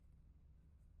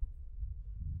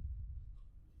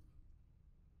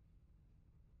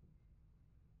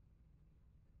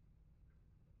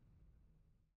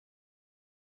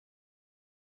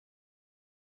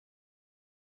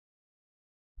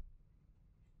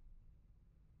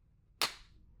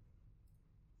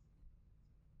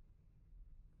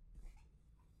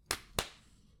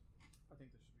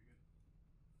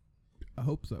I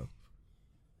hope so.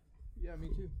 Yeah, me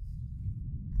too.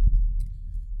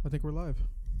 I think we're live.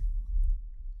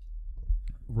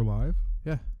 We're live?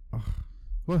 Yeah. Ugh,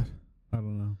 What? I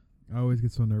don't know. I always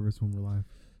get so nervous when we're live.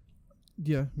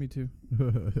 Yeah, me too.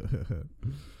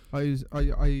 I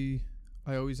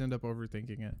always end up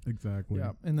overthinking it. Exactly.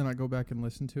 Yeah, and then I go back and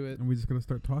listen to it. And we just gotta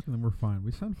start talking and we're fine.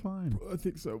 We sound fine. I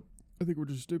think so. I think we're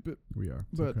just stupid. We are.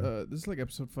 It's But okay. this is like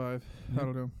episode 5. Yep. I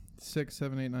don't know. 6,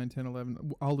 7, 8, 9, 10,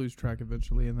 11. I'll lose track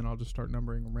eventually, and then I'll just start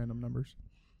numbering random numbers.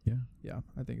 Yeah. Yeah,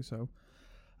 I think so.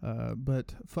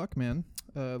 But fuck, man.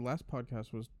 Last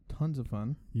podcast was tons of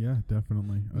fun. Yeah,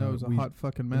 definitely. No, it was a hot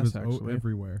fucking It mess, was actually.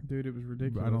 everywhere. Dude, it was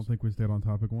ridiculous. I don't think we stayed on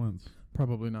topic once.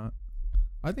 Probably not.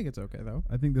 I think it's okay, though.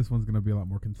 I think this one's gonna be a lot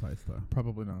more concise though.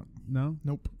 Probably not. No?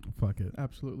 Nope. Fuck it.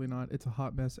 Absolutely not. It's a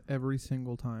hot mess every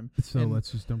single time. So And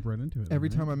let's just jump right into it. Every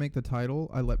then, time right? I make the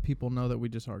title, I let people know that we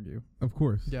just argue. Of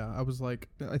course. Yeah, I was like,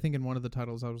 I think in one of the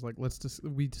titles, I was like,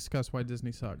 we discuss why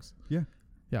Disney sucks. Yeah.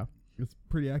 Yeah. It's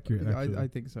pretty accurate, actually. I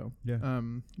think so. Yeah.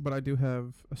 But I do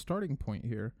have a starting point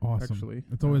here. Awesome. Actually,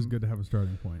 It's always good to have a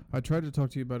starting point. I tried to talk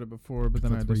to you about it before, but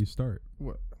then That's I where just you start.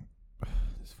 what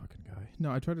this fucking guy.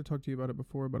 No, I tried to talk to you about it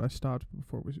before, but I stopped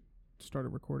before we started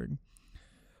recording.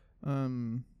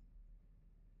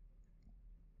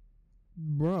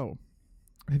 Bro,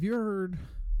 have you heard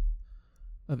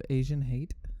of Asian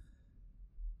hate?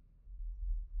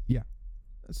 Yeah.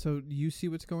 So you see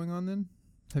what's going on then?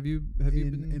 Have you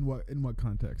been in what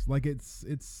context? Like it's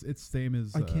same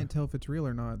as I can't tell if it's real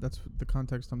or not. That's the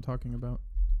context I'm talking about.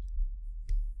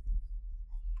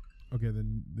 Okay,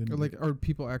 then Like, are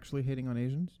people actually hating on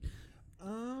Asians?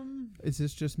 Is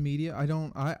this just media? I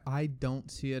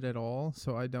don't see it at all.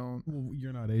 So I don't. well,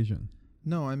 you're not Asian.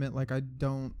 No, I meant like I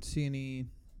don't see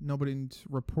nobody's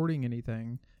reporting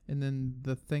anything, and then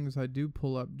the things I do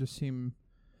pull up just seem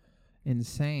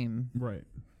insane. Right.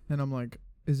 And I'm like,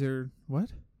 is there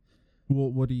what?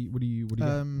 Well, what do you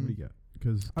get?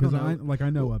 Because I don't I know. I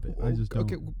know of it. I just don't.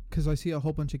 Okay, because I see a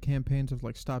whole bunch of campaigns of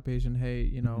like Stop Asian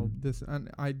Hate. You know this, and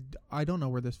I don't know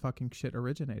where this fucking shit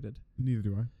originated. Neither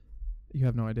do I. You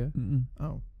have no idea? Mm-mm.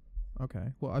 Oh,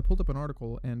 okay. Well, I pulled up an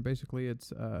article, and basically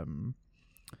it's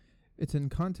in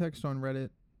context on Reddit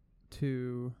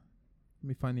to. Let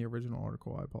me find the original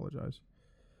article. I apologize.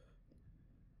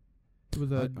 It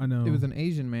was I know. It was an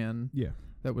Asian man Yeah.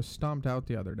 that was stomped out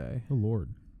the other day. Oh Lord.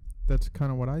 That's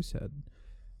kind of what I said.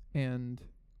 And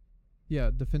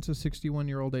yeah, defensive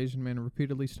 61-year-old Asian man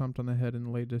repeatedly stomped on the head in the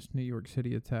latest New York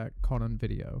City attack caught on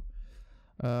video.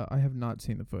 I have not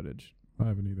seen the footage. I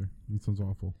haven't either. It sounds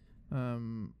awful.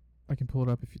 I can pull it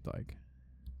up if you'd like.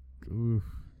 Oof.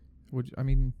 I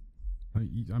mean,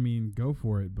 I mean, go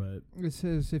for it, but it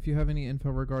says if you have any info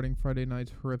regarding Friday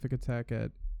night's horrific attack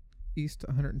at East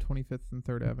 125th and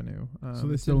 3rd Avenue. so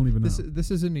they still don't even know.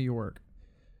 This is in New York.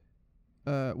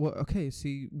 Well, okay,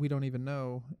 see, we don't even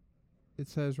know. It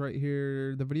says right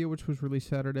here, the video, which was released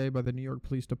Saturday by the New York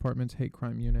Police Department's hate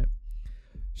crime unit,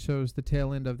 shows the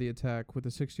tail end of the attack, with a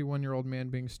 61-year-old man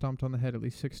being stomped on the head at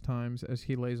least 6 times as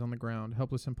he lays on the ground,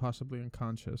 helpless and possibly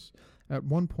unconscious. At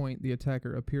one point, the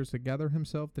attacker appears to gather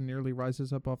himself, then nearly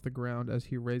rises up off the ground as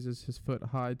he raises his foot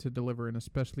high to deliver an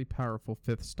especially powerful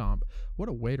 5th stomp. What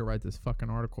a way to write this fucking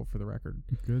article, for the record.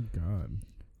 Good God.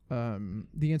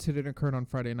 The incident occurred on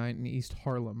Friday night in East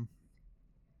Harlem.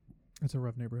 That's a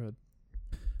rough neighborhood.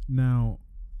 Now,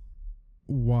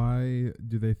 why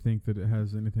do they think that it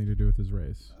has anything to do with his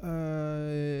race?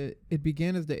 It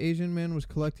began as the Asian man was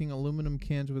collecting aluminum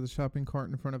cans with a shopping cart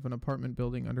in front of an apartment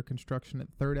building under construction at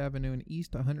 3rd Avenue and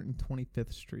East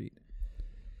 125th Street.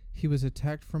 He was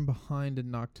attacked from behind and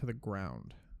knocked to the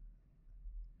ground.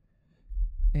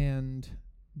 And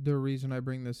the reason I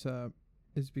bring this up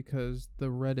is because the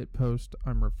Reddit post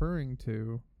I'm referring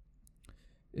to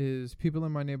is people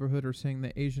in my neighborhood are saying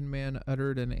the Asian man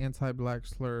uttered an anti-black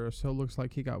slur, so looks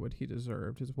like he got what he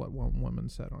deserved, is what one woman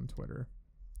said on Twitter.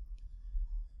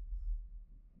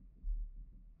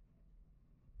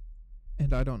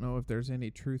 And I don't know if there's any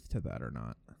truth to that or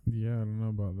not. Yeah, I don't know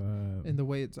about that. In the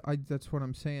way that's what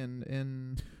I'm saying.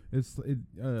 And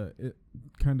it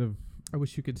kind of I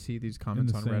wish you could see these in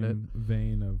comments the on same Reddit.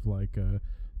 vein of like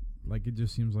it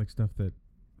just seems like stuff that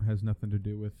has nothing to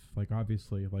do with, like,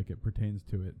 obviously, like, it pertains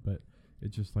to it, but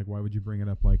it's just like, why would you bring it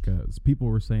up? Like, people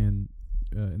were saying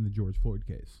in the George Floyd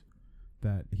case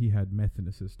that he had meth in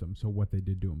his system, so what they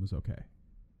did to him was okay.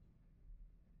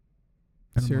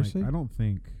 And Seriously? I'm like, I don't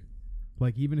think,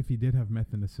 like, even if he did have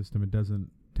meth in the system, it doesn't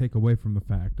take away from the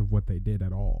fact of what they did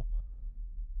at all.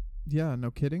 Yeah, no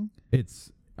kidding.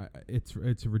 It's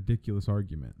a ridiculous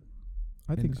argument.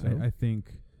 I think so. I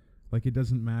think, like, it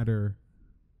doesn't matter.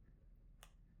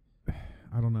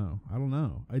 I don't know. I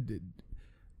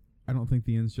don't think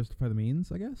the ends justify the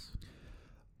means, I guess.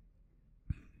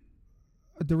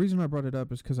 The reason I brought it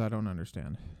up is because I don't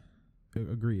understand.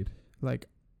 Agreed. Like,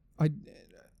 I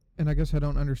guess I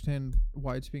don't understand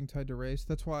why it's being tied to race.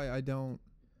 That's why I don't.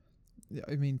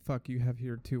 I mean, fuck, you have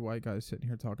here 2 white guys sitting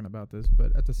here talking about this,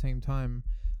 but at the same time,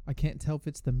 I can't tell if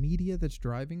it's the media that's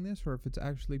driving this or if it's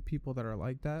actually people that are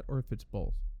like that or if it's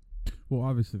both. Well,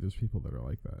 obviously there's people that are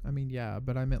like that. I mean, yeah,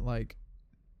 but I meant like,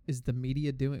 is the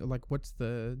media doing, like, is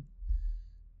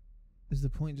the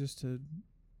point just to,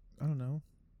 I don't know,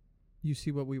 you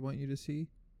see what we want you to see?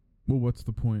 Well, what's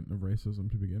the point of racism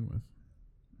to begin with?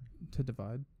 To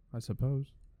divide, I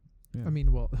suppose. Yeah. I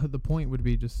mean, well, the point would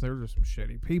be just there's just some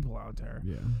shitty people out there.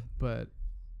 Yeah. But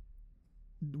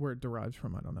where it derives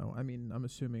from, I don't know. I mean, I'm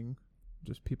assuming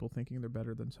just people thinking they're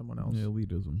better than someone else. Yeah,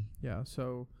 elitism. Yeah,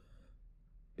 so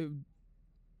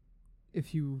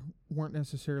if you weren't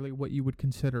necessarily what you would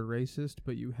consider racist,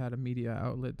 but you had a media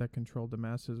outlet that controlled the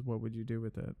masses, what would you do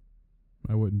with it?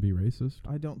 I wouldn't be racist.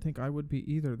 I don't think I would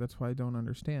be either. That's why I don't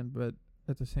understand. But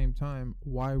at the same time,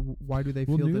 why do they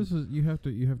feel news that? Is, you have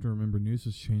to remember, news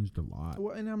has changed a lot.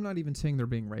 Well, and I'm not even saying they're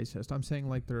being racist. I'm saying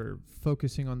like they're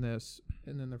focusing on this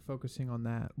and then they're focusing on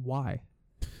that. Why?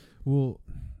 Well,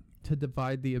 to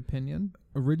divide the opinion.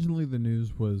 Originally, the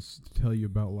news was to tell you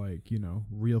about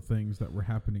real things that were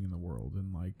happening in the world,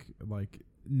 and like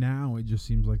now it just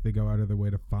seems like they go out of their way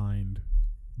to find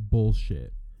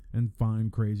bullshit and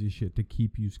find crazy shit to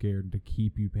keep you scared and to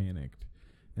keep you panicked.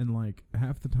 And like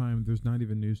half the time, there's not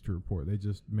even news to report. They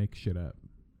just make shit up.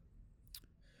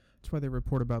 That's why they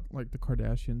report about like the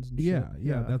Kardashians and shit.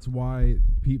 Yeah. That's why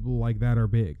people like that are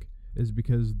big. Is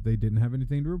because they didn't have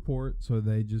anything to report, so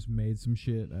they just made some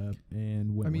shit up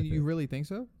and went. I mean, with you it. really think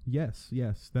so? Yes.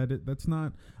 That's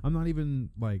not. I'm not even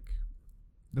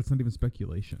that's not even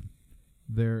speculation.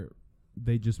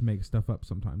 They just make stuff up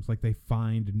sometimes. Like they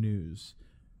find news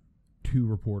to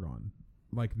report on,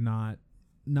 like not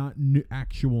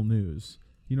actual news.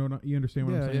 You know what you understand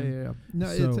what I'm saying? Yeah. No,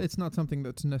 So it's not something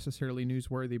that's necessarily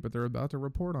newsworthy, but they're about to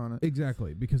report on it.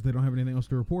 Exactly, because they don't have anything else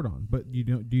to report on. But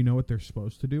do you know what they're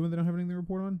supposed to do when they don't have anything to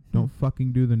report on? Don't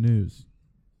fucking do the news.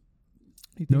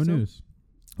 No so? news.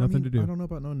 Nothing to do. I don't know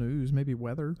about no news. Maybe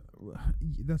weather.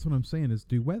 That's what I'm saying is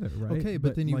do weather, right? Okay,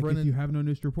 but then you run if you have no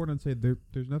news to report on, say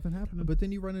there's nothing happening. But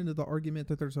then you run into the argument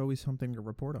that there's always something to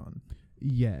report on.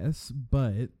 Yes,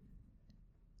 but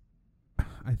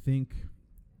I think.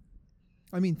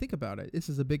 I mean, think about it. This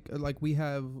is a big, we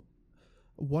have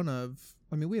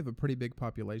we have a pretty big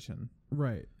population.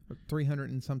 Right.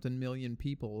 300 and something million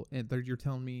people. And you're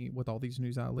telling me with all these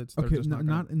news outlets, okay, they're just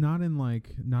not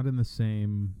in the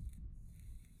same.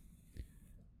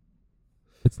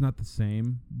 It's not the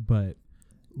same, but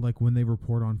like when they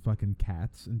report on fucking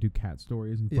cats and do cat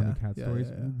stories and funny cat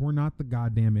stories, we're not the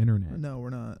goddamn internet. No, we're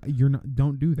not. You're not.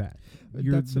 Don't do that.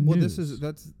 That's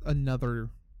another.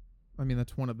 I mean,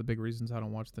 that's one of the big reasons I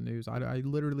don't watch the news. I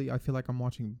literally feel like I'm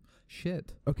watching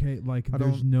shit. Okay,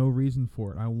 there's no reason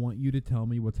for it. I want you to tell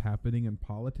me what's happening in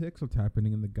politics, what's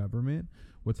happening in the government,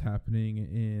 what's happening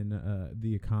in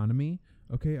the economy.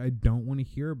 Okay, I don't want to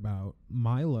hear about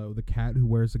Milo, the cat who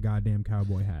wears a goddamn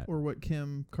cowboy hat. Or what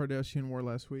Kim Kardashian wore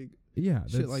last week. Yeah,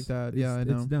 shit like that. Yeah, I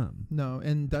know. It's dumb. No,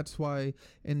 and that's why.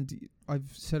 And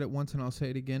I've said it once, and I'll say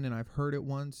it again, and I've heard it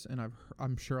once, and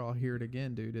I'm sure I'll hear it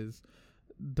again, dude. Is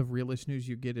the realest news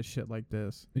you get is shit like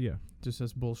this. Yeah, just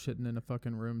us bullshitting in a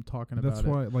fucking room talking about it. That's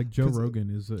why, like, Joe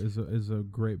Rogan is a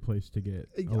great place to get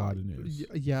a lot of news.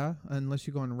 Yeah, unless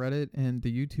you go on Reddit and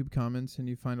the YouTube comments and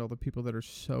you find all the people that are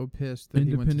so pissed that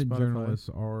independent he went to Spotify. Journalists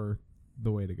are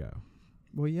the way to go.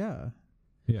 Well, yeah.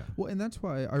 Yeah. Well, and that's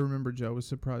why I remember Joe was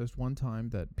surprised one time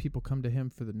that people come to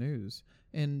him for the news,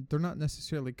 and they're not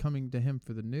necessarily coming to him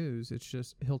for the news. It's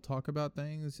just he'll talk about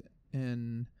things,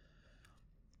 and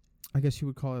I guess you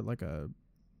would call it like a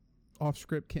off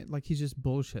script, like he's just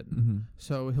bullshitting. Mm-hmm.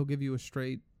 So he'll give you a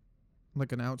straight,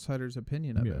 like an outsider's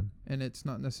opinion of it, and it's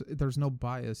not necessarily, there's no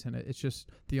bias in it. It's just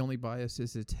the only bias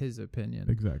is it's his opinion.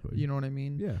 Exactly. You know what I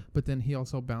mean? Yeah. But then he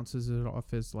also bounces it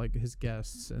off as like his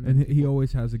guests, and he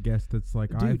always has a guest that's like,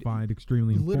 dude, I find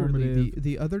extremely informative. Literally,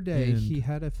 the other day he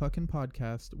had a fucking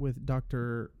podcast with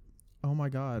Dr. Oh my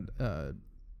God,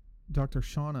 Dr.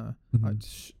 Shauna.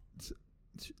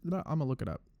 Mm-hmm. I'm gonna look it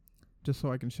up, just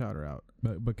so I can shout her out.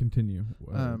 But continue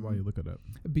while you look it up.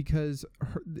 Because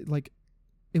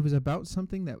it was about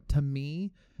something that, to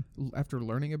me, after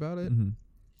learning about it, mm-hmm.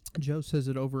 Joe says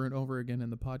it over and over again in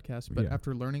the podcast, but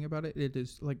after learning about it, it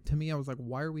is like, to me, I was like,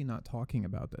 why are we not talking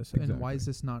about this? Exactly. And why is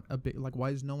this not a big,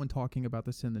 why is no one talking about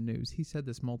this in the news? He said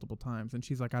this multiple times, and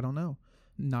she's like, I don't know.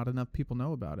 Not enough people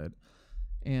know about it.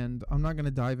 And I'm not going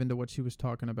to dive into what she was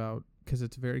talking about because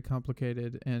it's very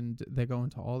complicated and they go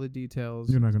into all the details.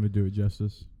 You're not going to do it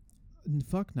justice.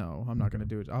 Fuck no, I'm not going to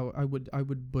do it. I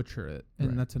would butcher it, and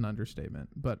Right. that's an understatement.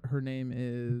 But her name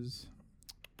is...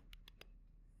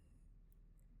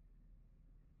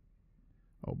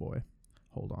 Oh, boy.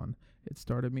 Hold on. It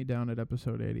started me down at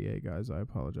episode 88, guys. I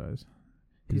apologize.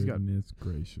 Goodness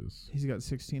gracious. He's got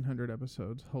 1,600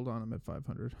 episodes. Hold on, I'm at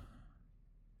 500.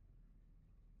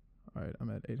 All right,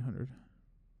 I'm at 800.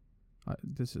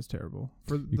 This is terrible.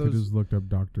 For You could those, just looked up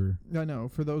Dr. I know.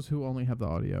 For those who only have the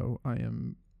audio, I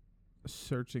am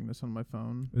searching this on my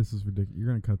phone. This is ridiculous. You're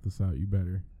going to cut this out. You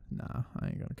better. Nah, I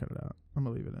ain't gonna cut it out. I'm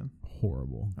gonna leave it in.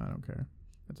 Horrible. I don't care.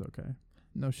 It's okay.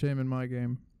 No shame in my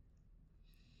game.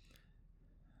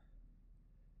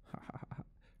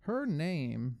 Her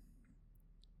name,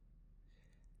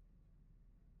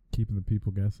 Keeping the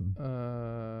people guessing.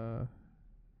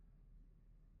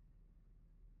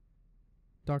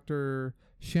 Dr.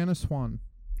 Shanna Swan.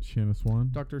 Shanna Swan.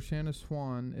 Dr. Shanna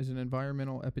Swan is an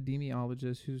environmental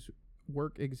epidemiologist whose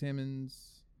work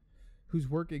examines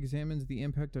the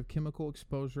impact of chemical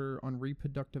exposure on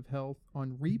reproductive health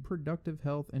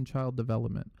and child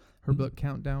development. Her book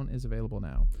Countdown is available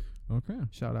now. Okay.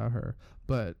 Shout out her.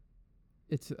 But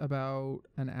it's about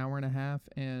an hour and a half,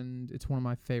 and it's one of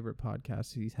my favorite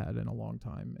podcasts he's had in a long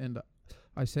time. And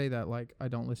I say that like I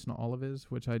don't listen to all of his,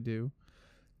 which I do,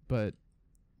 but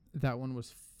that one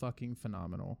was fucking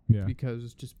phenomenal. Yeah.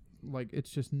 Because just like it's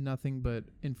just nothing but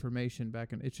information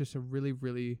back, and it's just a really,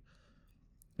 really,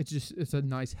 it's a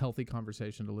nice, healthy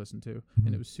conversation to listen to,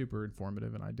 and it was super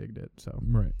informative, and I digged it. So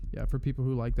Right. yeah, for people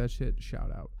who like that shit, shout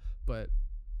out. But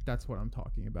that's what I'm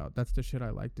talking about. That's the shit I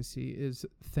like to see, is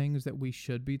things that we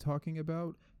should be talking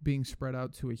about being spread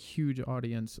out to a huge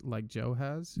audience like Joe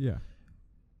has. Yeah.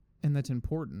 And that's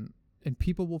important. And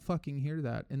people will fucking hear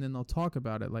that, and then they'll talk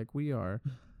about it like we are.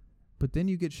 But then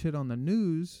you get shit on the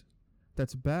news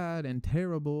that's bad and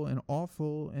terrible and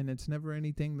awful, and it's never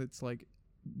anything that's like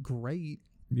great.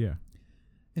 Yeah.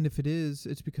 And if it is,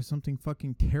 it's because something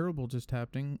fucking terrible just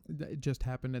happened,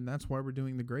 and that's why we're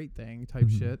doing the great thing type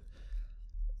shit.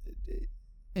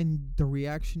 And the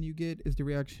reaction you get is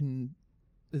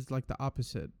like the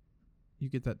opposite. You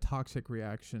get that toxic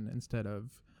reaction instead of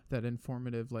that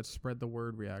informative, let's spread the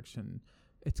word reaction.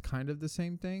 It's kind of the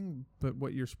same thing, but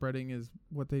what you're spreading is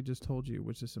what they just told you,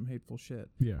 which is some hateful shit.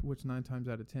 Yeah. Which 9 times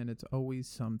out of 10, it's always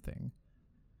something.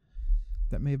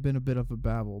 That may have been a bit of a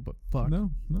babble, but fuck. No.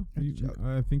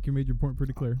 I think you made your point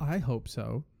pretty clear. I hope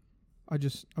so. I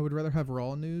would rather have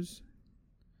raw news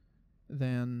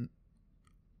than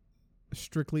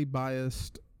strictly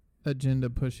biased, agenda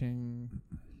pushing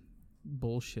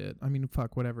bullshit. I mean,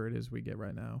 fuck, whatever it is we get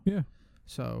right now. Yeah.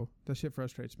 So that shit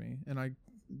frustrates me, and I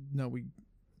know we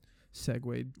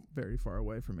segued very far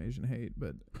away from Asian hate,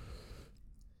 but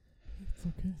It's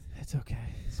okay. it's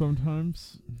okay.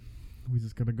 Sometimes we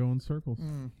just gotta go in circles.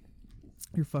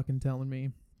 You're fucking telling me.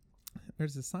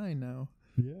 There's a sign now.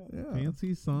 Yeah.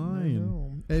 Fancy I sign.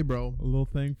 know. Hey, bro. A little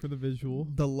thing for the visual.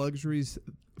 The luxuries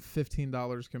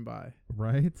 $15 can buy.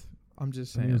 Right? I'm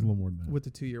just I think it was a saying. little more than that. With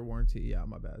the 2-year warranty. Yeah,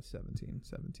 my bad. 17.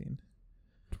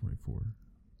 24.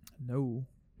 No.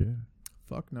 Yeah.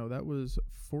 Fuck no. That was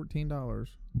 $14.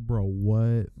 Bro, what?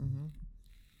 Mm-hmm.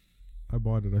 I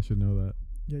bought it. I should know that.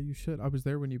 Yeah, you should. I was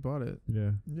there when you bought it.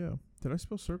 Yeah. Yeah. Did I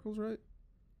spell circles right?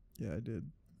 Yeah, I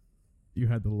did. You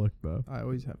had to look, though. I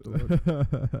always have to look.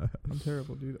 I'm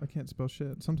terrible, dude. I can't spell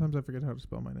shit. Sometimes I forget how to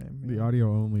spell my name. The audio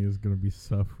only is going to be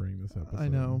suffering this episode. I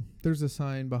know. There's a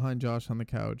sign behind Josh on the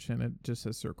couch, and it just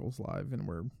says Circles Live, and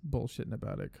we're bullshitting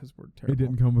about it because we're terrible. It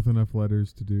didn't come with enough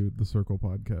letters to do the Circle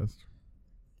podcast.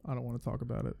 I don't want to talk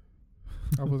about it.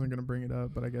 I wasn't going to bring it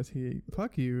up, but I guess he...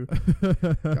 Fuck you.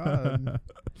 God.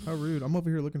 How rude. I'm over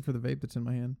here looking for the vape that's in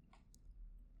my hand.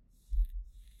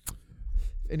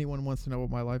 If anyone wants to know what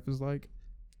my life is like,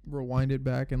 rewind it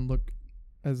back and look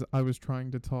as I was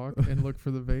trying to talk and look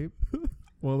for the vape.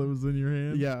 While it was in your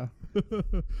hand? Yeah.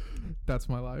 That's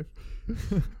my life.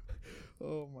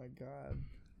 Oh, my God.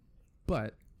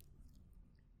 But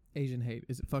Asian hate,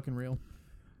 is it fucking real?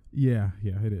 Yeah,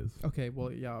 it is. Okay,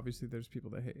 well, yeah, obviously there's people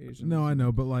that hate Asians. No, I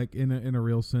know, but like in a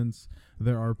real sense,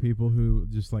 there are people who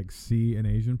just like see an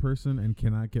Asian person and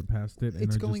cannot get past it, and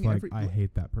It's are just going like, I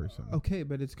hate that person. Okay,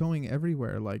 but it's going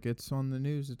everywhere. Like, it's on the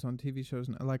news, it's on TV shows.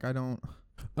 Like, I don't...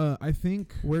 I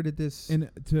think... Where did this... And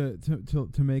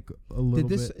to make a little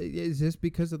bit... Is this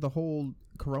because of the whole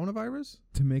coronavirus?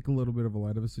 To make a little bit of a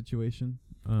light of a situation,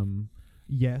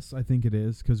 yes, I think it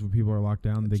is, because when people are locked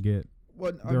down, they get...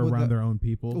 They're around their own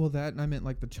people. Well, that, and I meant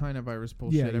like the China virus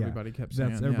bullshit everybody kept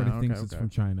saying. Everybody thinks it's from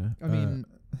China. I mean,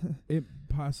 It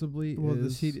possibly Well,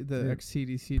 is. the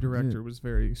ex-CDC director was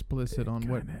very explicit on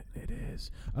what... It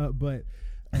is. But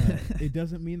it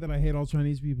doesn't mean that I hate all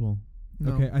Chinese people.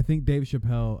 No. Okay, I think Dave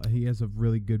Chappelle, he has a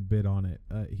really good bit on it.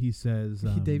 He says...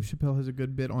 Dave Chappelle has a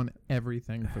good bit on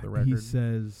everything, for the record. He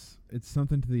says, it's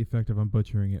something to the effect of, I'm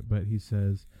butchering it, but he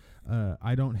says,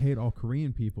 I don't hate all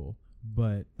Korean people,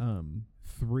 but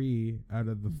 3 out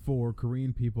of the 4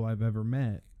 Korean people I've ever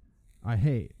met, I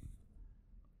hate.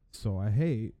 So I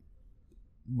hate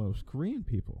most Korean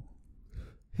people.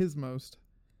 His most.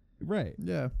 Right.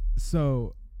 Yeah.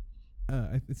 So...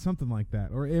 it's something like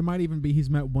that. Or it might even be he's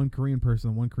met one Korean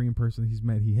person he's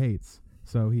met he hates.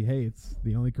 So he hates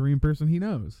the only Korean person he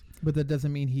knows. But that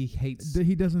doesn't mean he hates...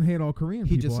 He doesn't hate all Korean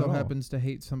people. He just so at happens to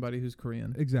hate somebody who's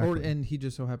Korean. Exactly. And he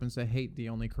just so happens to hate the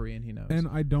only Korean he knows. And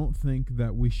I don't think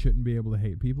that we shouldn't be able to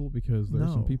hate people because there are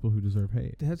some people who deserve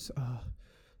hate. That's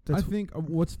I think,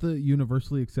 what's the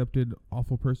universally accepted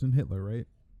awful person? Hitler, right?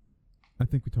 I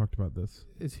think we talked about this.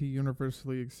 Is he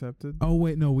universally accepted? Oh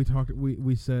wait, no,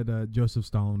 we said Joseph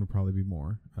Stalin would probably be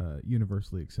more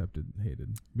universally accepted,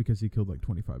 hated, because he killed like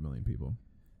 25 million people.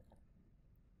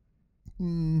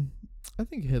 I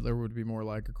think Hitler would be more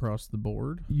like across the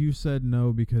board. You said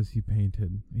no because he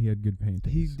painted. He had good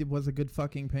paintings. He was a good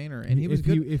fucking painter, and he was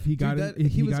good. If he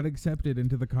got accepted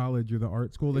into the college or the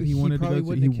art school that he wanted to go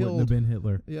to, he wouldn't have been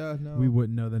Hitler. Yeah, no. We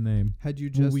wouldn't know the name. Had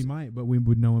you just... we might, but we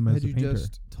would know him as a painter. Had you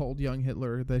just told young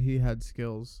Hitler that he had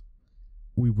skills...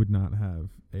 We would not have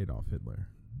Adolf Hitler,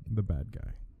 the bad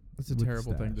guy. That's a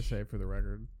terrible thing to say, for the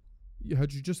record.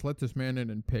 Had you just let this man in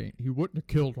and paint, he wouldn't have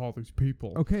killed all these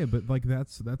people. Okay, but like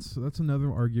that's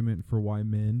another argument for why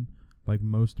men, like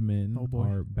most men,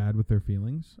 are bad with their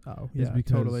feelings. Oh, yeah,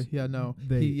 totally. Yeah, no.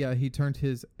 He turned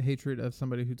his hatred of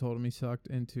somebody who told him he sucked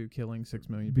into killing 6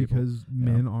 million people. Because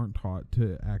men aren't taught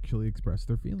to actually express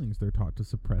their feelings. They're taught to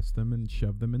suppress them and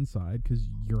shove them inside because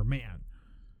you're a man.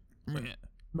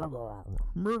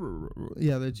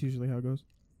 Yeah, that's usually how it goes.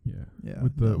 Yeah.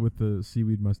 With the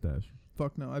seaweed mustache.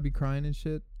 Fuck no, I'd be crying and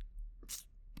shit.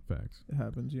 Facts. It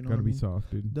happens, you know. Gotta be soft,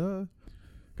 dude. Duh.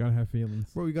 Gotta have feelings.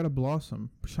 Bro, you gotta blossom.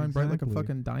 Shine bright like a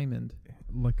fucking diamond.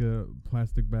 Like a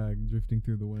plastic bag drifting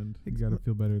through the wind. You gotta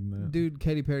feel better than that. Dude,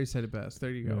 Katy Perry said it best.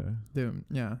 There you go. Dude,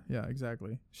 yeah,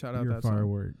 exactly. Shout out you're that a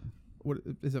firework. Song. What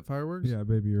is it? Fireworks? Yeah,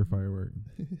 baby, you're a firework.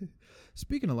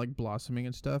 Speaking of like blossoming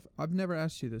and stuff, I've never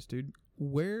asked you this, dude.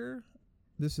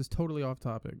 This is totally off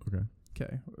topic. Okay.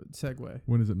 Segue.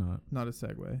 When is it not? Not a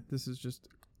segue. This is just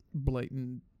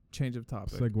blatant change of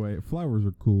topic. Segue. Flowers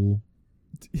are cool.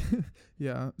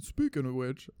 Yeah. Speaking of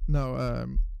which, no.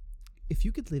 If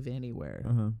you could live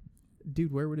anywhere,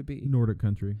 dude, where would it be? Nordic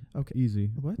country. Okay.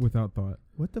 Easy. What? Without thought.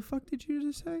 What the fuck did you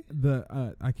just say?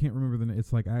 I can't remember the name.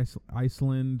 It's like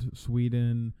Iceland,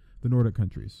 Sweden, the Nordic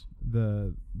countries,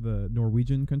 the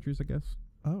Norwegian countries, I guess.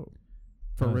 Oh.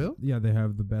 For real? Yeah, they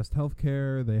have the best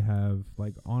healthcare. They have,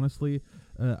 like, honestly,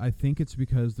 I think it's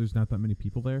because there's not that many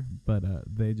people there, but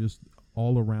they just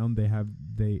all around they have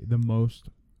the most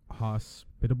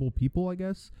hospitable people, I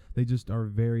guess. They just are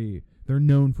they're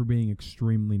known for being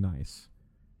extremely nice.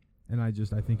 And I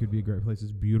think it'd be a great place.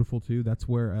 It's beautiful too. That's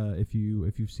where if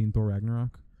you've seen Thor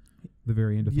Ragnarok, the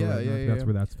very end of Thor Ragnarok, that's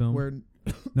where that's filmed. Where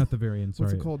not the very end, sorry.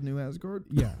 What's it called? New Asgard?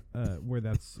 Yeah, where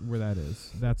that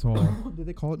is. That's all. Did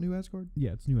they call it New Asgard?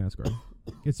 Yeah, it's New Asgard.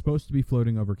 It's supposed to be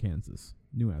floating over Kansas.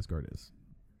 New Asgard is.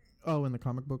 Oh, in the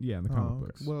comic book? Yeah, in the comic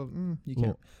books. Well, you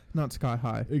can't. Not sky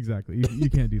high. Exactly. You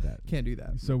can't do that. Can't do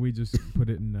that. So we just put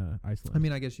it in Iceland. I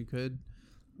mean, I guess you could.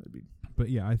 But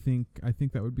yeah, I think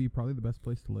that would be probably the best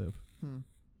place to live.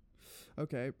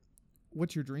 Okay.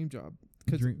 What's your dream job?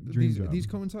 Because job. These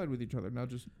coincide with each other. Now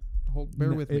just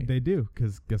bear with me. They do,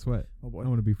 because guess what? Oh boy. I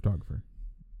want to be a photographer.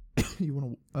 You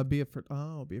want to be a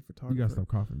photographer? You gotta stop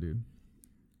coughing, dude.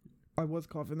 I was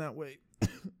coughing that way.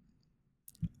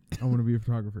 I want to be a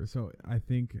photographer. So I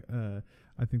think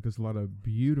there's a lot of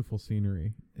beautiful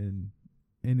scenery in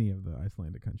any of the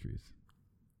Icelandic countries.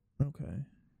 Okay.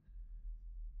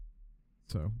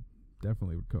 So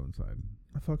definitely would coincide.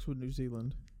 I fucks with New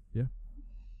Zealand. Yeah.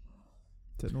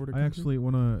 Is that Nordic I country? actually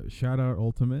want to shout out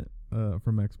Ultimate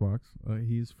from Xbox.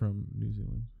 He's from New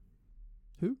Zealand.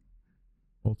 Who?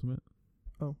 Ultimate.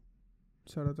 Oh.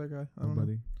 Shout out that guy. I don't know.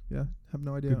 Buddy. Yeah, have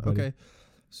no idea. Okay.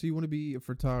 So you want to be a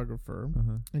photographer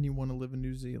and you want to live in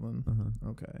New Zealand.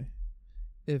 Okay.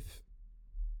 If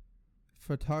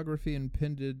photography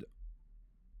impended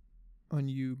on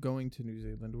you going to New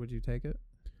Zealand, would you take it?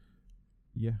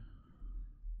 Yeah.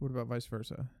 What about vice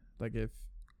versa? Like if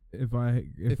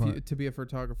to be a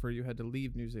photographer you had to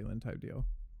leave New Zealand type deal.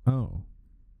 Oh.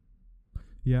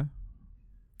 Yeah.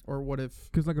 Or what if?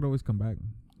 Because I could always come back.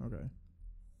 Okay.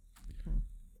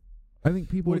 I think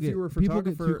people What if get you were a people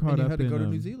get too photographer caught and you up had to go in, to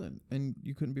New Zealand and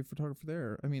you couldn't be a photographer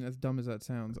there? I mean, as dumb as that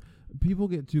sounds. people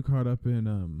get too caught up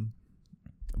in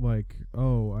like,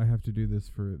 oh, I have to do this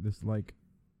for this, like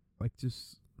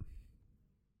just,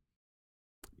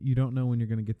 you don't know when you're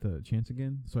gonna get the chance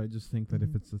again. So I just think that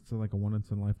if it's like a once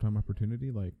in a lifetime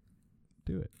opportunity, like,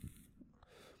 do it.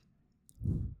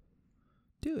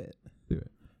 Do it. Do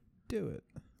it. Do it.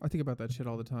 I think about that shit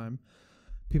all the time.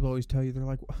 People always tell you, they're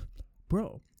like,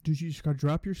 bro, dude, you just gotta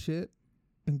drop your shit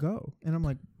and go. And I'm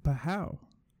like, but how?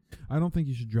 I don't think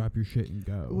you should drop your shit and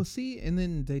go. Well, see, and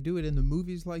then they do it in the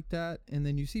movies like that, and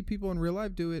then you see people in real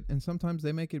life do it, and sometimes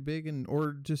they make it big, and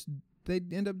or just they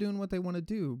end up doing what they want to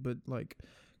do. But like,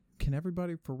 can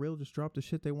everybody for real just drop the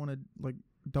shit they want to, like,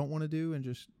 don't want to do and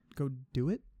just go do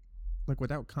it, like,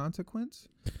 without consequence?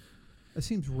 It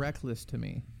seems reckless to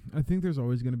me. I think there's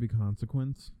always going to be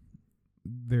consequence.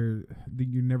 You're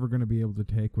never going to be able to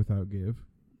take without give.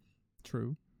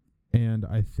 True. And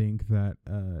I think that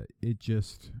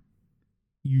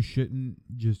you shouldn't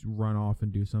just run off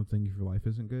and do something if your life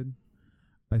isn't good.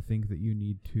 I think that you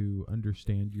need to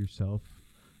understand yourself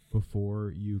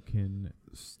before you can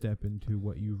step into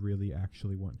what you really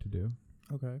actually want to do.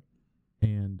 Okay.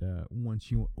 And once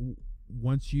you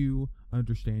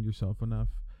understand yourself enough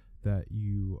that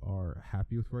you are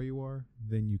happy with where you are,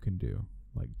 then you can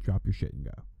drop your shit and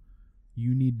go.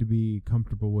 You need to be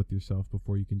comfortable with yourself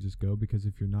before you can just go, because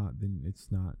if you're not, then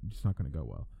it's not going to go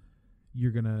well.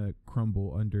 You're going to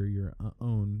crumble under your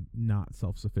own not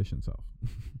self-sufficient self.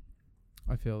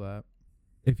 I feel that.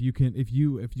 If you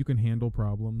can handle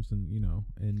problems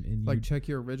and like, check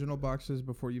your original boxes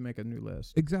before you make a new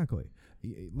list. Exactly.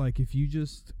 Like, if you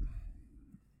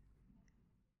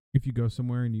go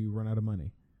somewhere and you run out of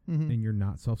money, and you're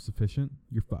not self-sufficient,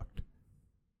 you're fucked.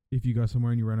 If you go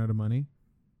somewhere and you run out of money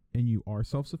and you are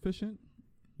self-sufficient,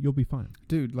 you'll be fine.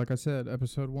 Dude, like I said,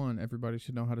 episode 1, everybody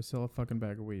should know how to sell a fucking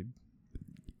bag of weed.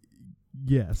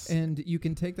 Yes. And you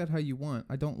can take that how you want.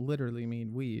 I don't literally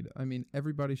mean weed. I mean,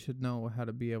 everybody should know how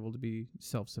to be able to be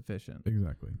self-sufficient.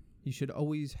 Exactly. You should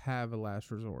always have a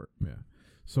last resort. Yeah.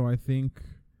 So I think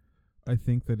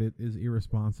that it is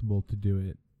irresponsible to do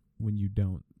it when you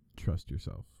don't trust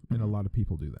yourself. And a lot of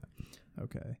people do that.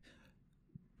 Okay.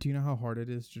 Do you know how hard it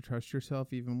is to trust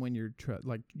yourself, even when you're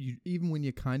even when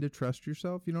you kind of trust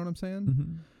yourself? You know what I'm saying?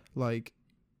 Mm-hmm. Like,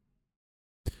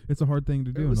 it's a hard thing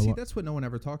to do. Well, see, that's what no one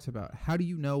ever talks about. How do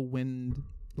you know when?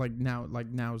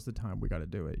 Now's the time we got to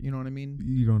do it. You know what I mean?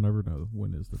 You don't ever know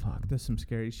when is the time. That's some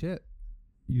scary shit.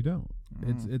 You don't.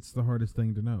 It's the hardest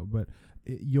thing to know. But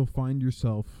you'll find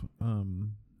yourself,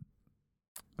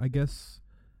 I guess,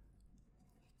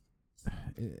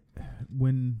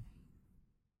 when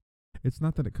it's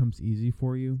not that it comes easy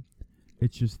for you,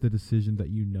 it's just the decision that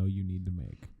you know you need to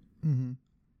make. Mm-hmm.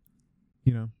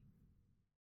 You know?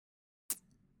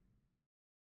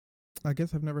 I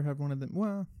guess I've never had one of them.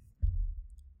 Well,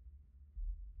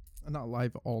 not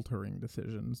life-altering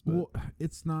decisions. But well,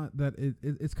 it's not that.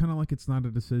 It's kind of like it's not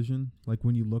a decision. Like,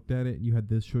 when you looked at it, you had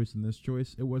this choice and this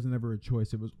choice. It wasn't ever a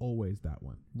choice. It was always that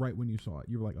one. Right when you saw it,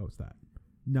 you were like, oh, it's that.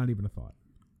 Not even a thought.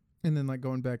 And then, like,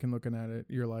 going back and looking at it,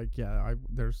 you're like, yeah,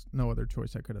 there's no other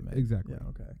choice I could have made. Exactly. Yeah,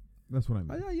 okay. That's what I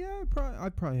mean. I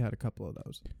probably had a couple of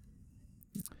those.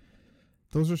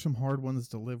 Those are some hard ones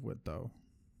to live with, though.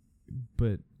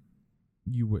 But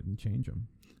you wouldn't change them.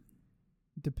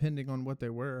 Depending on what they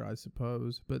were, I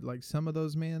suppose. But, like, some of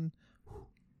those, man,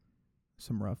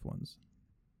 some rough ones.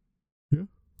 Yeah.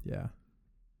 Yeah.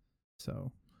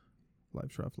 So,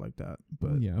 life's rough like that. But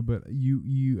well, yeah, but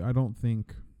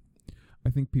I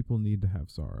think people need to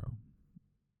have sorrow.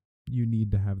 You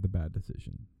need to have the bad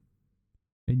decision.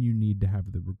 And you need to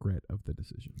have the regret of the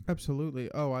decision. Absolutely.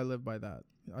 Oh, I live by that.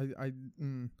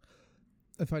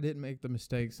 If I didn't make the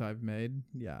mistakes I've made,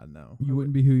 yeah, no. You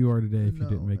wouldn't be who you are today if you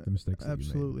didn't make the mistakes that you made.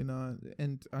 Absolutely not.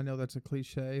 And I know that's a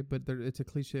cliche, but it's a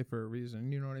cliche for a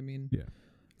reason. You know what I mean? Yeah.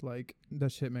 Like,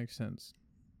 that shit makes sense.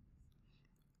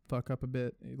 Fuck up a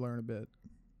bit, you learn a bit.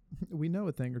 We know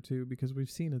a thing or two because we've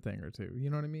seen a thing or two. You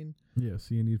know what I mean? Yeah,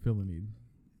 see a need, fill a need.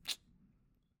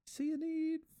 See a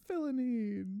need, fill a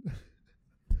need.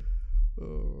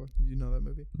 Oh, you know that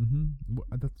movie?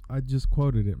 Mm-hmm. I just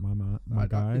quoted it, my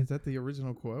guy. Is that the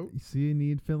original quote? See a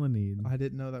need, fill a need. I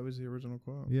didn't know that was the original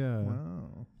quote. Yeah.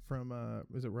 Wow. From,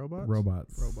 was it Robots?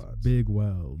 Robots. Big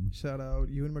Weld. Shout out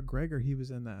Ewan McGregor. He was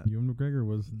in that. Ewan McGregor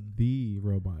was the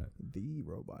robot.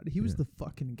 He was the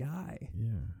fucking guy.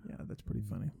 Yeah. Yeah, that's pretty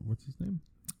funny. What's his name?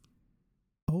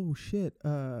 Oh, shit.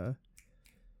 Rodney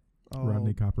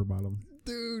Copperbottom.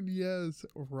 Dude, yes.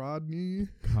 Rodney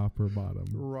Copperbottom.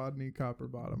 Rodney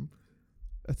Copperbottom.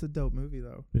 That's a dope movie,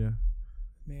 though. Yeah.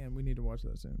 Man, we need to watch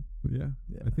that soon. Yeah.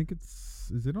 Yeah. I think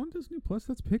is it on Disney Plus?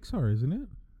 That's Pixar, isn't it?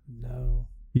 No,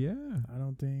 Yeah.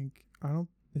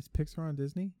 Is Pixar on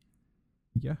Disney?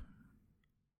 Yeah.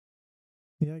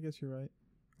 Yeah, I guess you're right.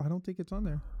 I don't think it's on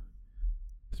there.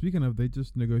 Speaking of, they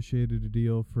just negotiated a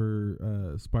deal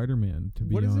for Spider-Man to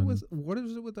be What is on. what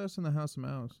is it with us in the House of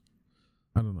Mouse?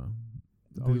 I don't know.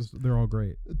 Always- They're all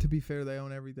great, To be fair, they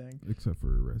own everything. except for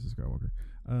Rise of Skywalker.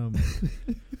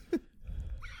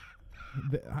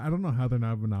 I don't know how they're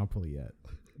not a monopoly yet.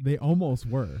 They almost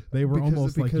were. They were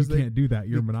almost like, you can't do that.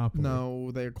 You're a monopoly. No,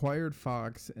 they acquired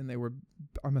Fox, and they were.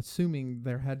 I'm assuming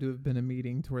there had to have been a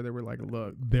meeting to where they were like,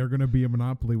 "Look, They're going to be a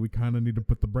monopoly. We kind of need to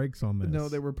put the brakes on this. no."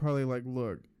 They were probably like,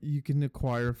 "Look, you can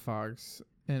acquire Fox,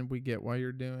 and we get why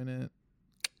you're doing it.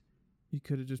 You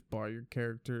could have just bought your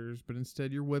characters, but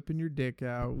instead you're whipping your dick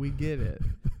out. We get it.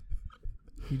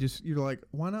 You're like,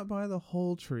 why not buy the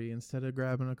whole tree instead of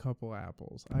grabbing a couple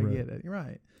apples? I Right. get it. You're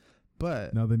right,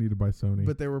 but Now they need to buy Sony.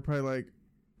 but they were probably like,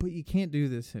 but you can't do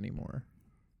this anymore.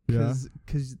 yeah.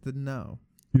 Because no.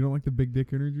 You don't like the big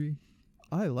dick energy?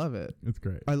 I love it. It's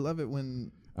great. I love it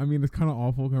when I mean, it's kind of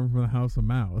awful coming from the House of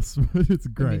Mouse, but it's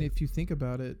great. I mean, if you think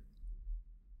about it,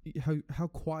 how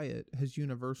quiet has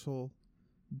Universal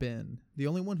been? The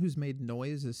only one who's made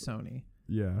noise is Sony,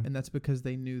 yeah. and that's because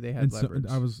they knew they had And so, leverage.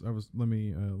 I was let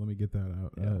me get that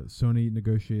out. Yeah. Sony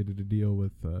negotiated a deal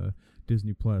with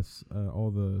Disney Plus. All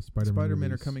the Spider-Man are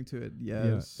movies. coming to it.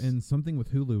 Yes, Yeah, and something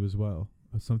with Hulu as well.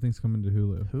 Something's coming to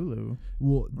Hulu. Hulu.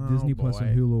 Well, Oh, Disney Plus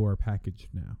and boy. Hulu are packaged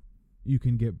now. You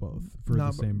can get both for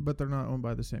the same. but they're not owned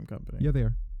by the same company. Yeah, they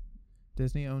are.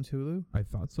 Disney owns Hulu. I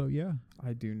thought so. Yeah.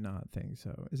 I do not think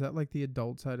so. Is that like the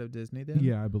adult side of Disney? Then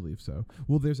Yeah, I believe so.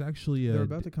 Well, there's actually they're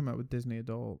about to come out with Disney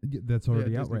Adult. that's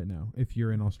already out Disney- right now. If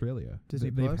you're in Australia, Disney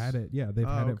they've Plus? had it. Yeah, they've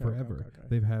had it Okay, forever. okay.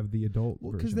 They've had the adult.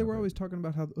 Well, because because they were always talking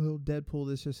about how Deadpool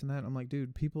this and that. I'm like,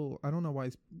 dude, people. I don't know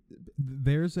why.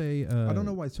 There's a. I don't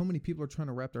know why so many people are trying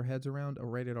to wrap their heads around a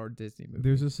rated R Disney movie.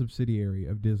 There's a subsidiary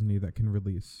of Disney that can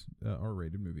release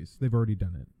R-rated movies. They've already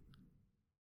done it.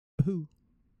 Who?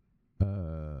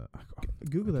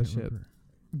 Google I that can't shit. remember.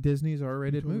 Disney's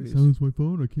R-rated You told me to movies. Silence my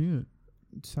phone. I can't.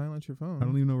 Silence your phone. I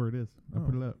don't even know where it is. I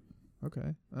put Oh. it up.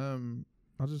 Okay.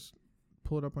 I'll just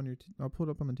pull it up on your. I'll pull it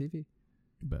up on the TV.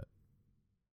 Bet.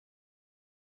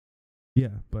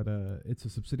 Yeah, but it's a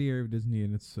subsidiary of Disney,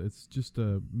 and it's just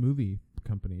a movie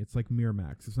company. It's like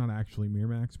Miramax. It's not actually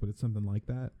Miramax, but it's something like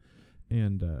that.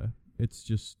 And it's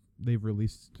just they've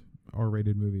released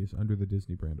R-rated movies under the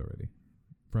Disney brand already.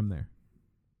 From there.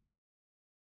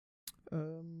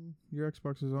 Your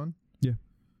Xbox is on? Yeah.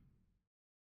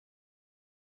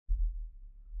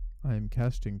 I am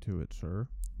casting to it, sir.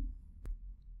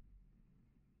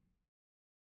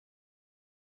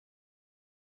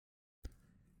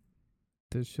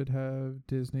 This should have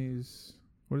Disney's.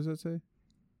 What does that say?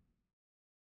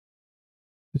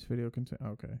 This video contain.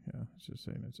 Okay, yeah, it's just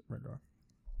saying it's rated R.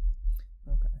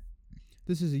 Okay.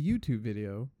 This is a YouTube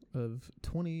video of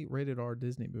 20 rated R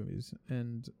Disney movies,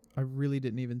 and I really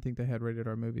didn't even think they had rated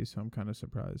R movies, so I'm kind of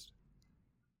surprised.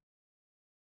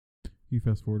 You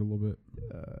fast forward a little bit.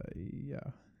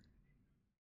 Yeah,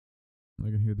 I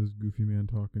can hear this goofy man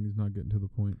talking. He's not getting to the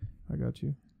point. I got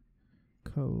you.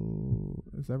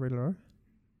 Is that rated R?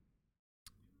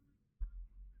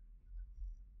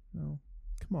 No.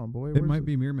 Come on, boy. It might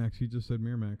be Miramax. He just said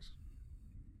Miramax.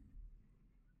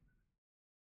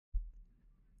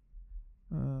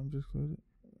 Just close it.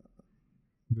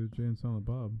 There's Jay and Silent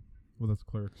Bob. Well, that's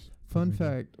Clerks. Fun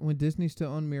fact: when Disney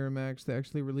still owned Miramax, they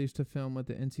actually released a film with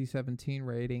the NC-17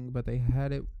 rating, but they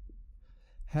had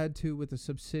to with a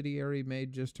subsidiary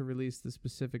made just to release the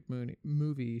specific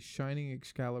movie, Shining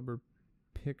Excalibur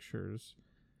Pictures.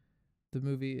 The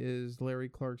movie is Larry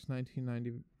Clark's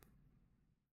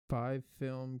 1995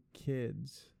 film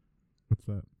Kids. What's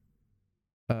that?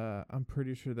 I'm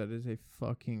pretty sure that is a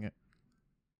fucking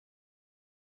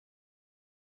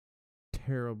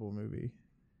terrible movie.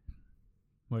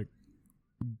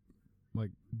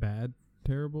 Like bad,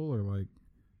 terrible, or like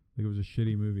it was a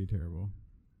shitty movie, terrible?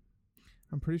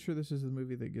 I'm pretty sure this is the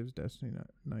movie that gives Destiny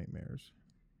nightmares.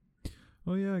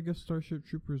 Oh yeah, I guess Starship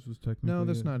Troopers was technically. No,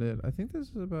 that's not it. I think this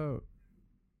is about.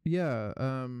 Yeah.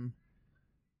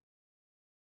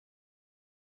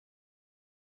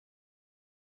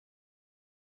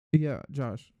 Yeah,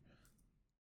 Josh.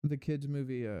 The kids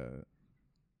movie.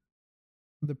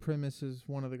 The premise is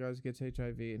one of the guys gets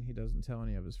HIV and he doesn't tell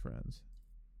any of his friends.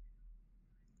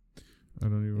 I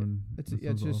don't even. It's that it's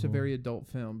sounds just a awful. very adult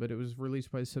film, but it was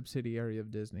released by a subsidiary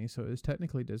of Disney, so it's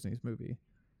technically Disney's movie.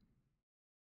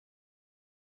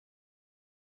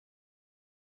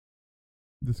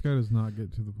 This guy does not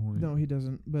get to the point. No, he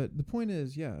doesn't. But the point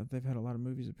is, yeah, they've had a lot of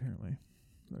movies apparently.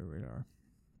 There we are.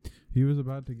 He was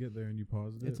about to get there and you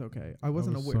paused it. It's okay. I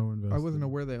wasn't aware. So invested. I wasn't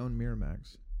aware they own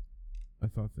Miramax. I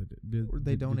thought they did. Or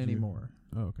they don't anymore.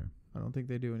 Oh, okay. I don't think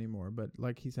they do anymore. But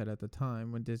like he said at the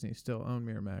time, when Disney still owned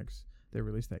Miramax, they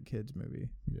released that kids movie.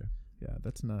 Yeah. Yeah,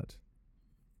 that's nuts.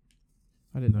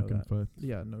 I didn't know that. Foot.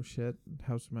 Yeah, no shit.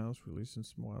 House of Mouse releasing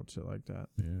some wild shit like that.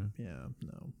 Yeah. Yeah,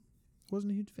 no.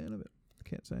 Wasn't a huge fan of it. I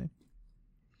can't say.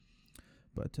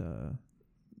 But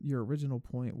your original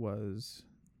point was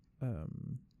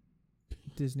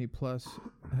Disney Plus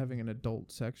having an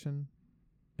adult section.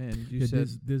 And you said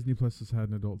Disney Plus has had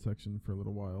an adult section for a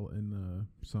little while in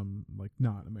some, like,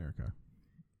 not America.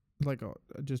 Like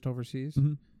just overseas?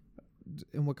 Mm-hmm.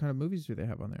 And what kind of movies do they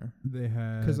have on there? They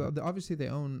have... Because obviously they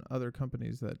own other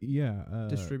companies that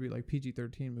distribute like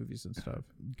PG-13 movies and stuff.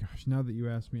 Gosh, now that you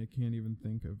ask me, I can't even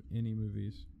think of any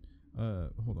movies.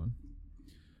 Hold on.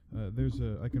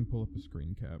 I can pull up a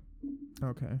screen cap.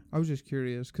 Okay. I was just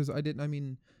curious because I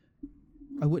wouldn't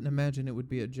imagine it would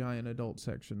be a giant adult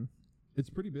section. It's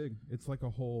pretty big. It's like a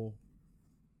whole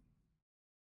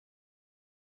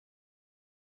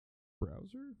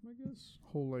browser, I guess.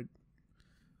 Whole, like,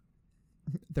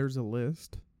 there's a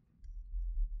list.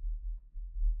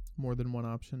 More than one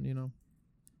option, you know.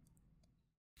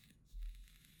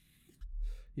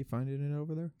 You finding it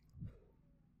over there?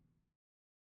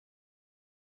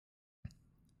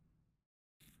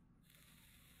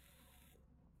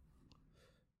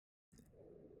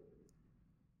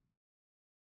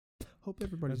 Hope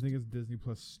everybody's... I think it's Disney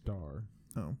Plus Star.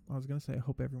 Oh, I was going to say, I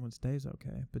hope everyone's day is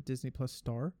okay. But Disney Plus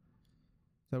Star?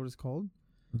 Is that what it's called?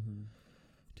 Mm-hmm.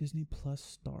 Disney Plus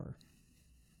Star.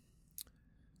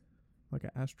 Like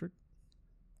an asterisk?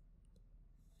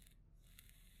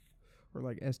 Or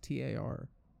like STAR?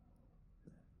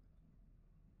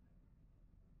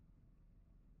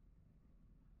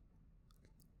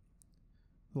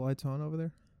 The lights on over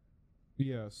there?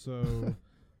 Yeah, so...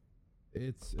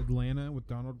 It's Atlanta with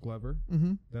Donald Glover.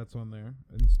 Mm-hmm. That's on there.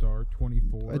 And Star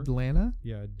 24. Atlanta?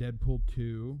 Yeah, Deadpool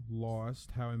 2, Lost,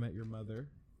 How I Met Your Mother.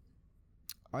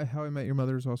 How I Met Your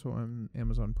Mother is also on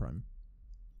Amazon Prime.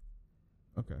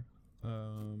 Okay.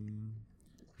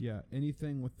 Yeah,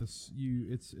 anything with this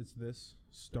it's this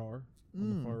Star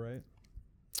on the far right.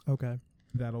 Okay.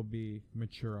 That'll be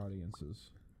mature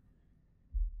audiences.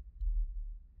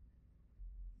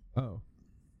 Oh.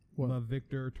 What? Love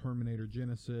Victor, Terminator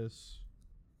Genesis,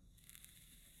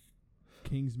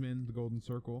 Kingsman, The Golden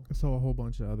Circle. I saw a whole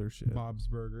bunch of other shit. Bob's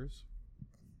Burgers.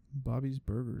 Bobby's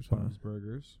Burgers, Bob's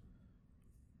Burgers.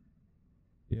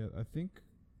 Yeah, I think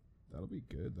that'll be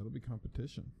good. That'll be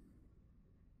competition.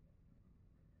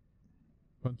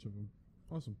 Bunch of them.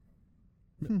 Awesome.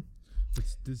 Yeah.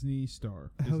 It's Disney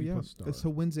Star. Hell Disney yeah. Plus Star. So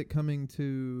when's it coming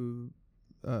to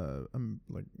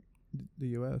like the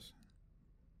US?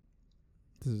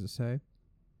 Does it say?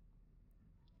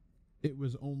 It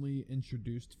was only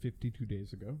introduced 52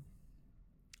 days ago.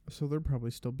 So they're probably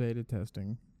still beta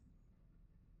testing.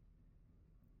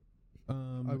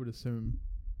 I would assume.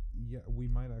 Yeah, we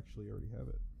might actually already have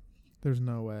it. There's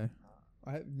no way.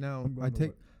 I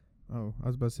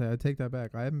was about to say I take that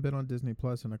back. I haven't been on Disney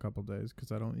Plus in a couple days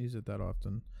because I don't use it that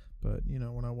often. But you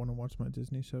know, when I want to watch my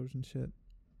Disney shows and shit.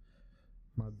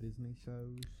 My Disney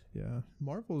shows. Yeah,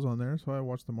 Marvel's on there, so I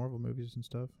watch the Marvel movies and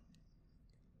stuff.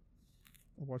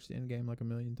 I watched the Endgame like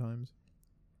 1,000,000 times.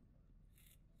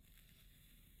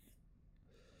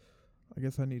 I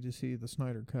guess I need to see the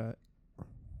Snyder Cut.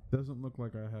 Doesn't look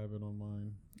like I have it on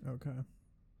mine. Okay.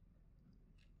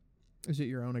 Is it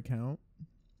your own account?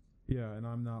 Yeah, and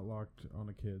I'm not locked on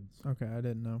a kid's. Okay, I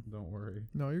didn't know. Don't worry.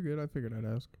 No, you're good. I figured I'd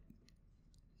ask.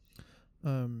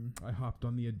 I hopped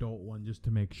on the adult one just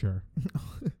to make sure.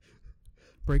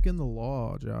 Breaking the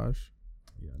law, Josh.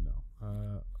 Yeah,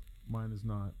 no. Mine is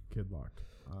not kid locked.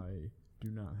 I do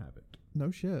not have it.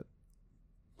 No shit.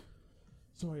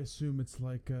 So I assume it's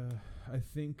like, I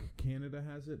think Canada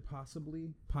has it,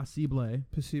 possibly. Possible.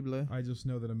 Possible. I just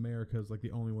know that America is like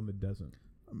the only one that doesn't.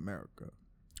 America.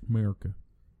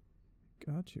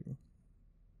 Got you.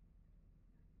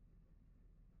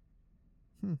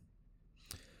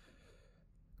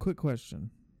 Quick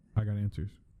question. I got answers.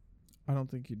 I don't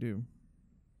think you do.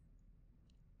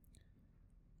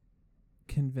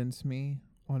 Convince me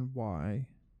on why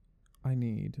I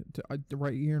need to,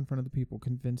 right here in front of the people,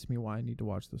 convince me why I need to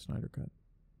watch the Snyder Cut.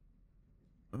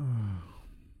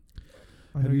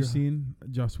 Have you seen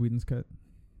Joss Whedon's cut?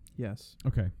 Yes.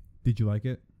 Okay. Did you like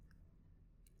it?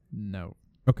 No.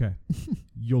 Okay.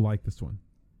 You'll like this one.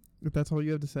 If that's all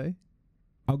you have to say?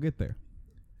 I'll get there.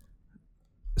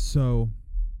 So,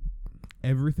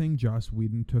 everything Joss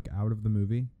Whedon took out of the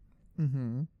movie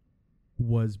Mm-hmm.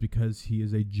 was because he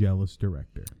is a jealous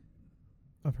director.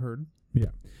 I've heard.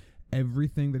 Yeah.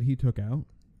 Everything that he took out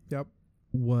Yep.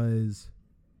 was...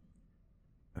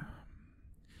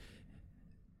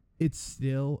 It's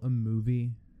still a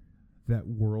movie that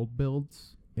world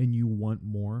builds and you want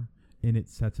more, and it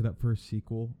sets it up for a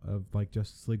sequel of like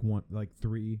Justice League 1, like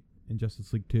 3 and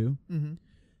Justice League 2. Mm-hmm.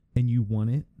 And you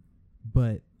want it,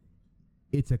 but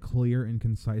it's a clear and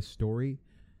concise story.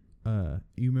 You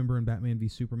remember in Batman v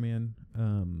Superman,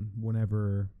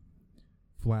 whenever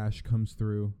Flash comes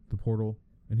through the portal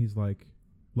and he's like,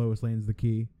 Lois Lane's the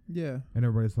key. Yeah. And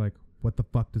everybody's like, what the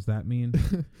fuck does that mean?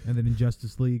 And then in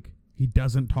Justice League, he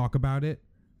doesn't talk about it.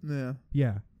 Yeah.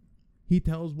 Yeah. He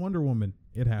tells Wonder Woman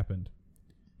it happened.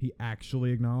 He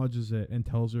actually acknowledges it and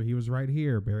tells her he was right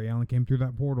here. Barry Allen came through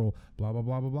that portal, blah, blah,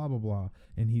 blah, blah, blah, blah, blah.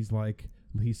 And he's like,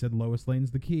 he said Lois Lane's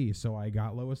the key, so I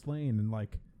got Lois Lane. And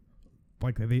like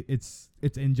it's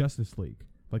in Justice League.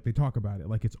 Like, they talk about it.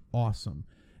 Like, it's awesome.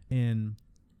 And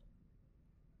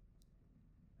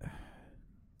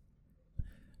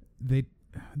they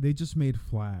just made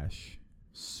Flash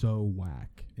so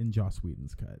whack in Joss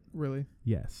Whedon's cut. Really?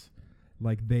 Yes.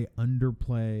 Like, they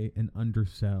underplay and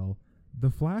undersell.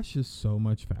 The Flash is so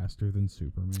much faster than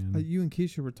Superman. You and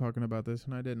Keisha were talking about this,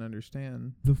 and I didn't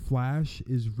understand. The Flash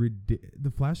is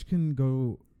the Flash can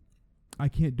go... I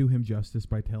can't do him justice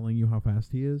by telling you how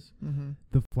fast he is. Mm-hmm.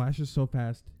 The Flash is so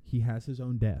fast, he has his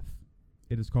own death.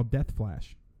 It is called Death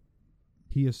Flash.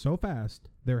 He is so fast,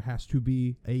 there has to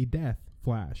be a Death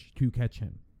Flash to catch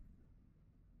him.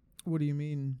 What do you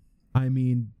mean? I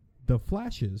mean, the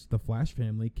Flashes, the Flash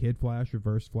family, Kid Flash,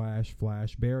 Reverse Flash,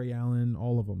 Flash, Barry Allen,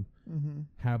 all of them,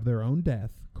 have their own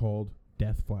death called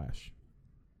Death Flash.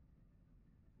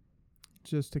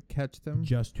 Just to catch them?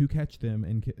 Just to catch them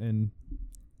and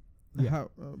yeah.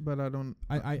 How? But I don't.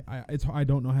 I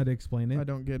don't know how to explain it. I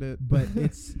don't get it. But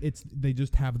it's they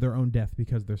just have their own death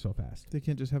because they're so fast. They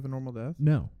can't just have a normal death?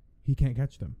 No, he can't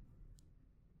catch them.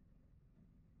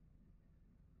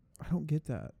 I don't get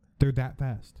that. They're that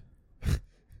fast.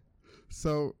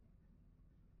 So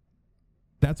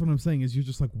that's what I'm saying is you're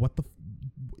just like, what the...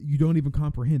 you don't even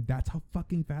comprehend. That's how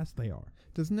fucking fast they are.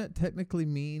 Doesn't that technically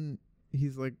mean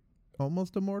he's like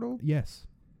almost immortal? Yes.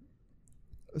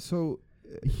 So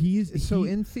So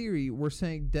in theory, we're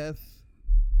saying death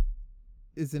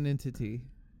is an entity.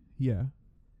 Yeah.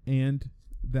 And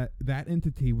that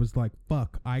entity was like,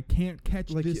 fuck, I can't catch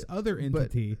this other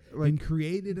entity, and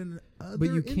created an other but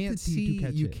you entity can't see to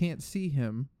catch you it. can't see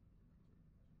him.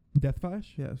 Death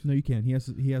Flash? Yes. No, you can. He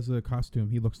has a costume.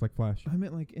 He looks like Flash. I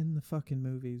meant like in the fucking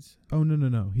movies. Oh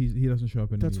no. He doesn't show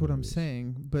up in. That's any what I'm movies.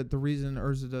 saying. But the reason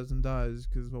Urza doesn't die is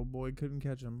because old boy couldn't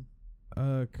catch him.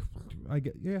 I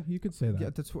get. Yeah, you could say that. Yeah,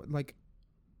 that's what like.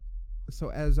 So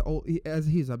as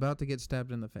he's about to get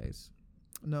stabbed in the face.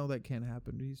 No, that can't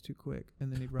happen. He's too quick,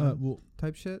 and then he'd run. Well,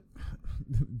 type shit.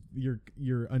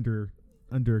 you're under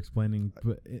explaining,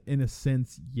 but in a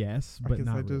sense, yes, but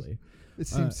not really. It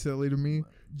seems silly to me.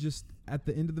 Just at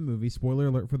the end of the movie, spoiler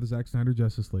alert for the Zack Snyder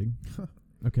Justice League.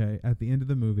 Okay, at the end of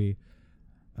the movie,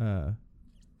 I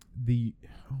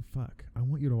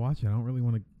want you to watch it. I don't really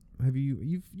want to. Have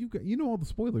you know all the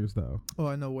spoilers though? Oh,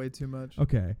 I know way too much.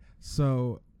 Okay,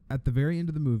 so at the very end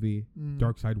of the movie,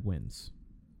 Darkseid wins.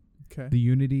 Okay. The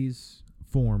Unities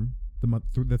form,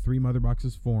 the three mother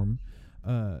boxes form,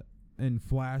 and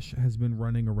Flash has been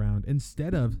running around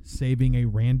instead of saving a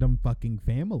random fucking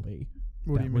family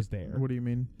was there. What do you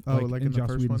mean? Oh, like in the Joss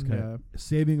first Whedon's one? cut, Yeah.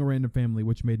 saving a random family,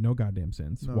 which made no goddamn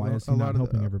sense. No, Why is he not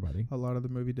helping everybody? A lot of the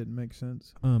movie didn't make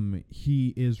sense.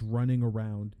 He is running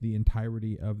around the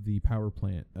entirety of the power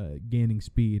plant, gaining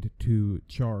speed to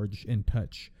charge and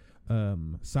touch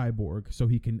Cyborg, so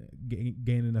he can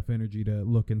gain enough energy to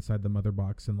look inside the mother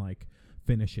box and like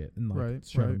finish it and like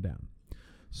shut him down.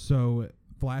 So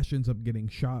Flash ends up getting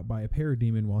shot by a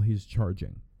parademon while he's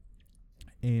charging,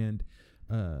 and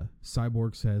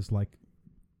Cyborg says like,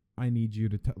 "I need you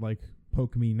to like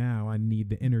poke me now. I need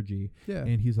the energy." Yeah,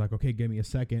 and he's like, "Okay, give me a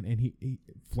second." And he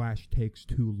Flash takes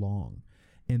too long.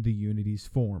 And the Unities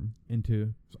form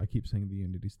into, I keep saying the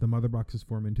Unities, the mother boxes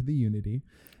form into the Unity.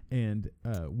 And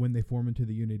when they form into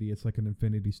the Unity, it's like an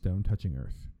infinity stone touching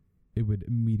Earth. It would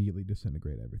immediately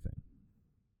disintegrate everything.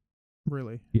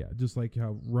 Really? Yeah, just like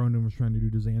how Ronan was trying to do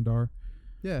to Xandar.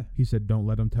 Yeah. He said, don't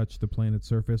let them touch the planet's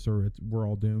surface or we're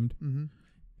all doomed. Mm-hmm.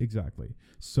 Exactly.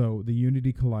 So the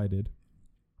Unity collided,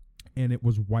 and it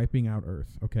was wiping out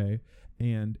Earth, okay?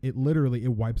 And it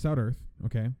wipes out Earth,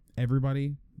 okay?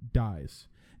 Everybody dies.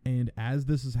 And as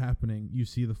this is happening, you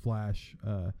see the Flash,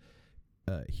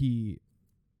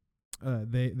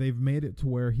 they've made it to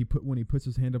where when he puts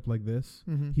his hand up like this,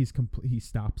 he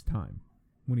stops time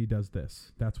when he does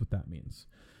this. That's what that means,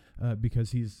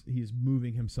 because he's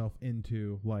moving himself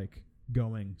into like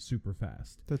going super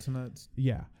fast. That's nuts.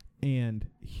 Yeah, and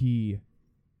he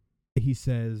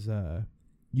says,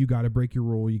 you got to break your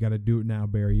rule. You got to do it now,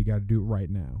 Barry. You got to do it right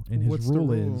now. And his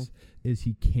rule is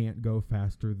he can't go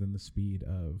faster than the speed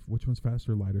of, which one's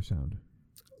faster, light or sound?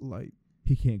 Light.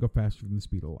 He can't go faster than the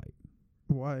speed of light.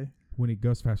 Why? When he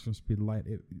goes faster than the speed of light,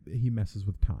 he messes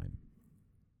with time.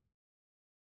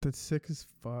 That's sick as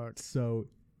fuck. So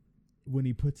when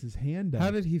he puts his hand up,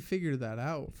 how did he figure that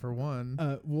out, for one?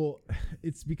 Well,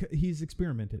 it's because he's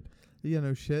experimented. Yeah,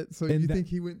 no shit. So And you think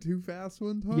he went too fast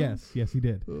one time? Yes, he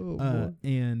did. Oh, boy.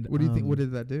 And What do you think? What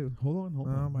did that do? Hold on.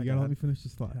 Oh, my You gotta God. let me finish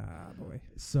this thought. Ah, boy.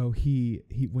 So he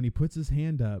when he puts his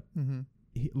hand up, Mm-hmm.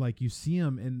 like you see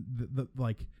him, and the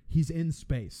like he's in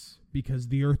space because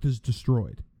the Earth is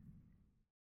destroyed.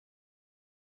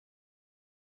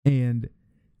 And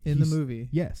In the movie.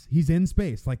 yes, he's in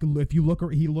space. Like if you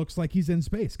look, he looks like he's in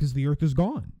space because the Earth is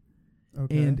gone.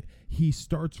 Okay. And he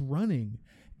starts running,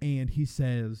 and he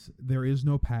says, "There is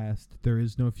no past. There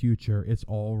is no future. It's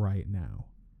all right now.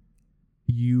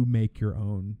 You make your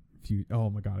own future." Oh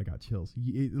my God, I got chills.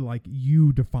 Like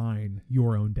you define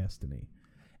your own destiny.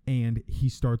 And he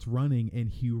starts running, and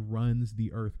he runs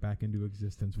the Earth back into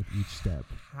existence with each step.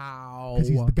 How? Because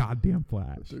he's the goddamn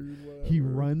Flash. Dude, He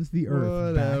runs the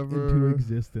Earth back into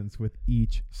existence with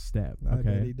each step. Okay? I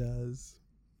bet he does.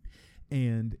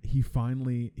 And he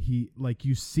finally,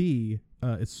 you see,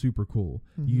 it's super cool.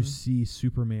 You see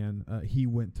Superman, he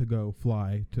went to go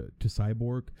fly to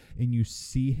Cyborg, and you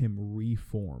see him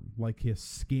reform, like his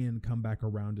skin come back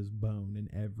around his bone and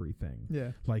everything.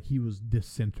 Yeah. Like he was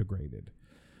disintegrated.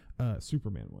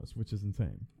 Superman was, which is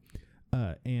insane.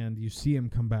 And you see him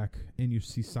come back, and you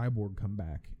see Cyborg come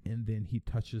back, and then he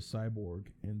touches Cyborg,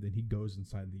 and then he goes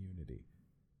inside the Unity.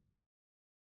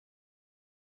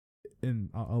 And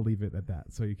I'll leave it at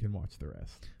that so you can watch the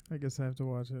rest. I guess I have to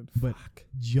watch it. But Fuck.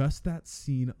 just that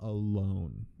scene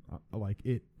alone,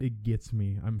 it gets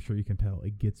me. I'm sure you can tell.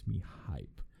 It gets me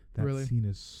hype. That Really? scene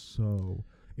is so.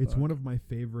 It's Fuck. one of my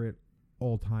favorite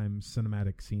all-time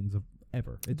cinematic scenes of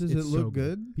ever. Does it look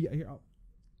good? Yeah, here I'll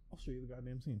show you the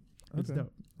goddamn scene. It's Okay.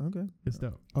 dope. Okay. It's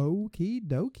dope. Okie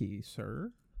dokie,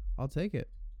 sir. I'll take it.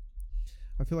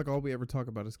 I feel like all we ever talk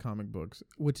about is comic books,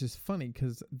 which is funny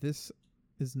because this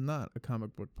is not a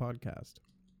comic book podcast.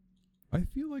 I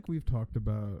feel like we've talked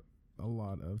about a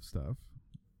lot of stuff.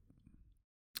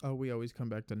 Oh, we always come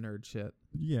back to nerd shit.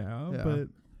 Yeah, Yeah. but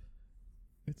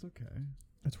it's okay.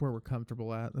 That's where we're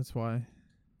comfortable at. That's why.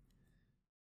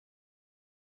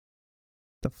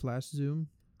 The flash zoom.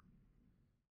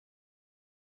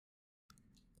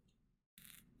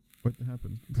 What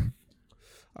happened?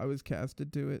 I was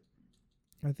casted to it,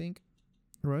 I think.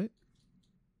 Right?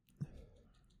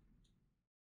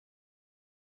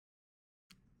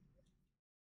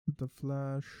 The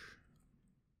flash.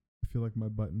 I feel like my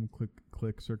button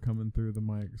clicks are coming through the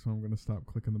mic, so I'm going to stop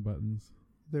clicking the buttons.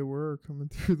 They were coming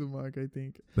through the mic, I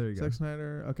think. There you Zack go.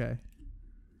 Snyder. Okay.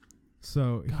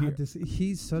 So God,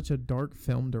 he's such a dark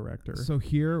film director. So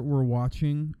here we're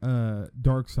watching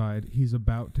Darkseid. He's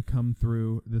about to come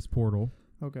through this portal.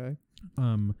 Okay.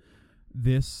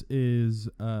 This is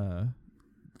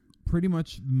pretty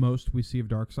much most we see of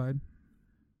Darkseid.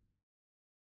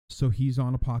 So he's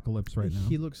on Apocalypse right now.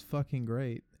 He looks fucking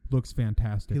great. Looks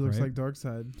fantastic. He looks right? like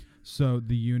Darkseid. So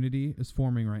the Unity is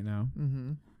forming right now.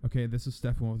 Mm-hmm. Okay, this is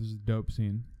Steppenwolf. This is a dope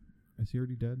scene. Is he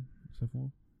already dead,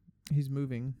 Steppenwolf? He's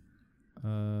moving.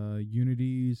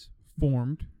 Unity's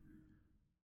formed.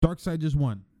 Darkseid just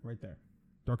won right there.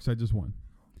 Darkseid just won.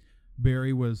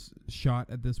 Barry was shot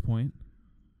at this point.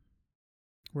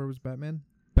 Where was Batman?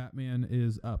 Batman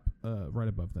is up, right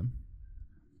above them.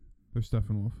 There's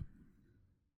Steppenwolf.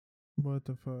 What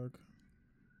the fuck?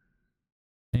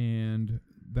 And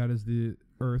that is the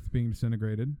Earth being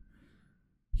disintegrated.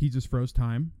 He just froze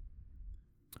time.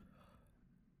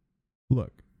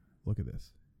 Look at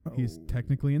this. He's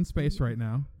technically in space right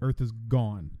now. Earth is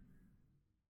gone.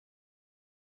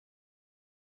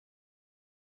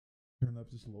 Turn up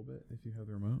just a little bit if you have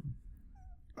the remote.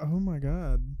 Oh my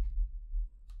god.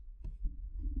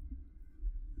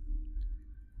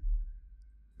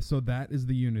 So that is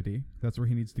the Unity. That's where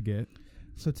he needs to get.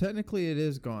 So technically it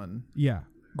is gone. Yeah.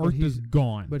 But Earth is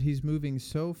gone. But he's moving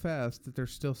so fast that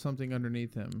there's still something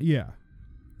underneath him. Yeah.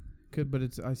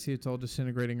 But I see it's all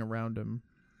disintegrating around him.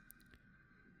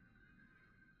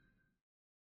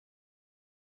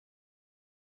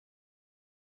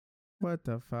 What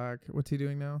the fuck? What's he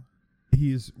doing now?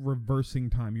 He's reversing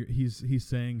time. He's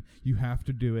saying you have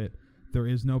to do it There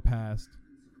is no past.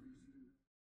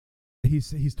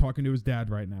 He's talking to his dad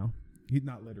right now. He's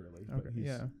not literally. Okay.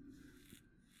 Yeah.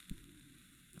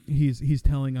 He's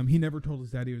telling him he never told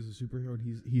his dad he was a superhero.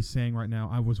 And he's saying right now,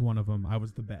 I was one of them. I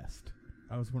was the best.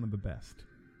 I was one of the best.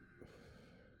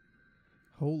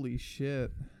 Holy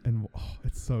shit. And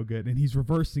it's so good. And he's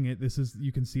reversing it.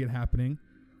 You can see it happening,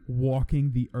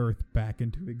 walking the earth back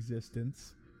into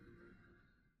existence.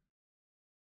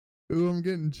 Ooh, I'm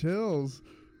getting chills.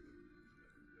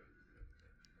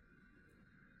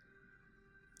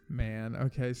 Man,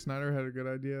 okay, Snyder had a good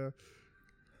idea.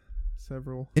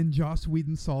 Several. And Joss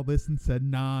Whedon saw this and said,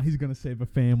 nah, he's going to save a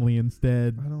family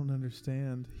instead. I don't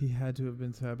understand. He had to have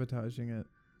been sabotaging it.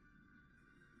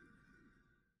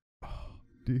 Oh,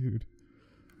 dude.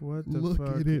 What the Look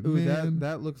fuck? at it, Ooh, man.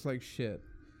 That looks like shit.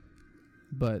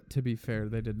 But to be fair,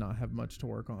 they did not have much to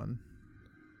work on.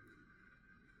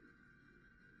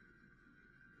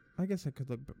 I guess I could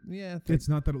look... Yeah. It's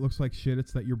not that it looks like shit.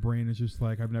 It's that your brain is just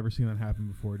like, I've never seen that happen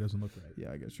before. It doesn't look right.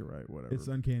 Yeah, I guess you're right. Whatever. It's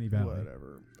uncanny valley.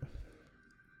 Whatever.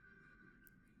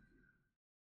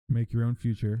 Make your own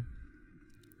future.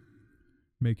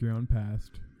 Make your own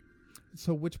past.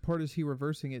 So which part is he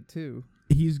reversing it to?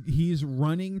 He's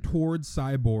running towards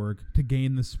Cyborg to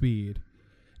gain the speed,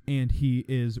 and he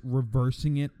is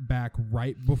reversing it back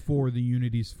right before the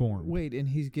Unity's formed. Wait, and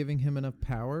he's giving him enough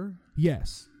power?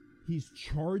 Yes. He's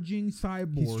charging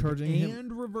Cyborg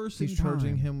and reversing He's time.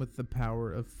 charging him with the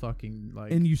power of fucking,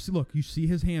 like... And you see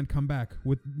his hand come back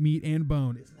with meat and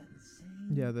bone. Isn't that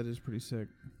insane? Yeah, that is pretty sick.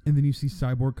 And then you see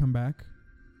Cyborg come back,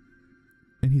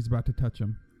 and he's about to touch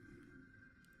him.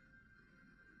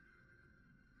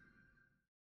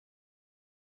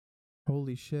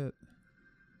 Holy shit.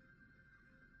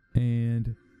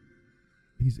 And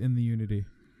he's in the Unity.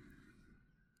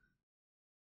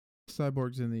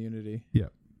 Cyborg's in the Unity.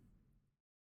 Yep.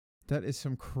 That is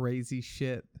some crazy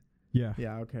shit. Yeah.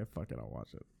 Yeah, okay, fuck it, I'll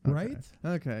watch it. Okay. Right?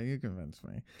 Okay, you convinced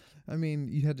me. I mean,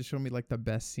 you had to show me, like, the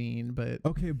best scene, but...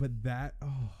 Okay, but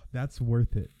that's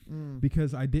worth it.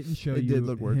 Because I didn't show It you did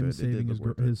look worth him it. saving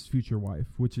his future wife,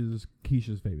 which is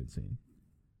Keisha's favorite scene.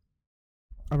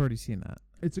 I've already seen that.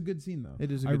 It's a good scene, though. It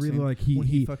is a I good really scene.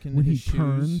 like When he his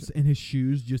turns shoes- and his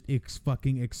shoes just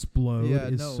fucking explode. Yeah,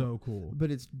 is no. so cool.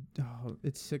 But it's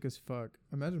sick as fuck.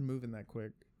 Imagine moving that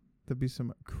quick. That'd be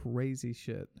some crazy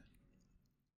shit.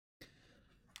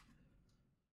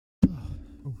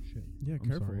 Oh shit! Yeah, I'm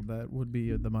careful. sorry. That would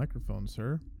be the microphone,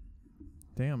 sir.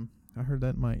 Damn, I heard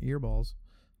that in my earballs.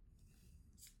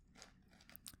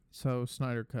 So,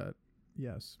 Snyder Cut.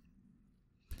 Yes.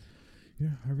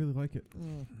 Yeah, I really like it.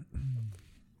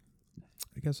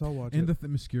 I guess I'll watch And it. the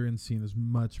Themyscirans scene is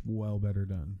much better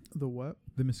done. The what?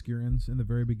 The Themyscirans in the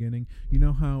very beginning. You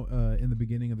know how in the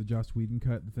beginning of the Joss Whedon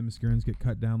cut, the Themyscirans get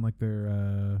cut down like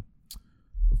they're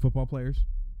football players?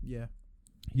 Yeah.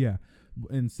 Yeah.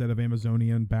 Instead of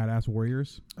Amazonian badass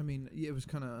warriors. I mean, it was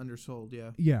kind of undersold,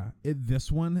 yeah. Yeah.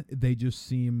 This one, they just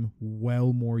seem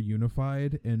well more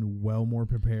unified and well more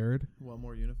prepared. Well,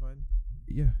 more unified?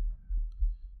 Yeah.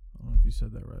 I don't know if you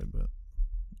said that right, but...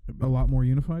 A lot more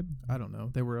unified? I don't know.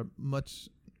 They were much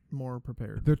more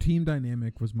prepared. Their team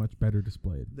dynamic was much better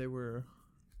displayed. They were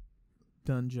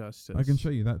done justice. I can show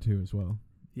you that too as well.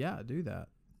 Yeah, do that.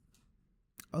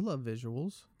 I love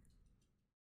visuals.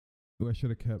 Ooh, I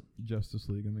should have kept Justice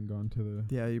League and then gone to the...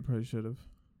 Yeah, you probably should have.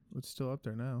 It's still up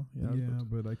there now. Yeah,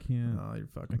 but I can't... Oh, you're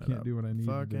fucking I it can't up. do what I need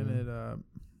to do. Fucking it up.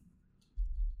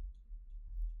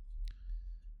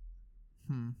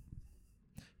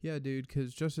 Yeah, dude,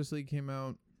 because Justice League came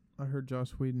out. I heard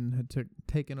Joss Whedon had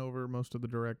taken over most of the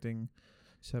directing,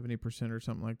 70% or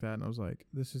something like that. And I was like,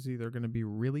 this is either going to be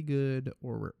really good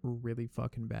or really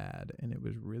fucking bad. And it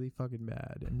was really fucking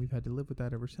bad. And we've had to live with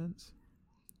that ever since.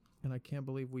 And I can't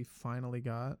believe we finally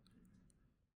got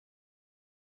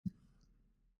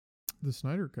the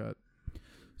Snyder Cut.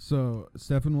 So,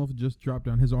 Steppenwolf just dropped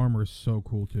down. His armor is so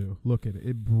cool, too. Look at it.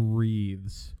 It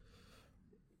breathes.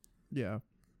 Yeah.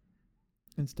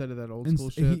 Instead of that old school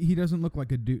shit. He doesn't look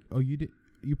like a dude. Oh, you did.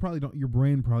 You probably don't. Your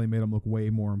brain probably made him look way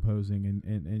more imposing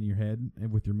in your head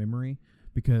and with your memory.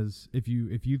 Because if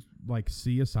you like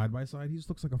see a side by side, he just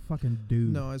looks like a fucking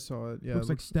dude. No, I saw it. Yeah, looks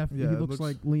like Steph. Yeah, he looks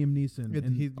like Liam Neeson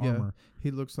in armor.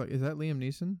 He looks like. Is that Liam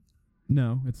Neeson?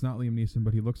 No, it's not Liam Neeson,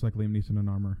 but he looks like Liam Neeson in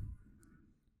armor.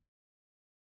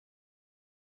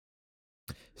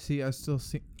 See, I still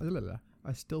think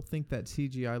that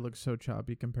CGI looks so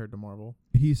choppy compared to Marvel.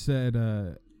 He said,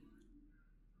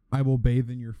 "I will bathe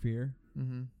in your fear,"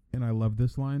 and I love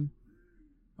this line.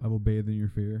 I will bathe in your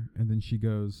fear, and then she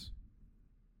goes,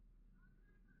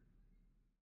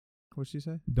 What'd she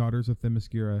say? "Daughters of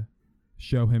Themyscira,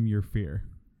 show him your fear."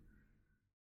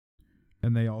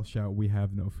 And they all shout, "We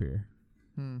have no fear."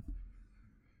 And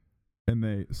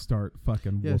they start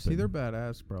fucking Yeah, whooping. see, they're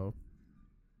badass, bro.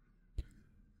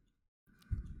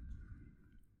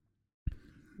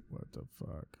 What the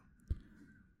fuck?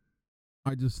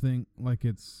 I just think, like,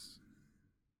 it's...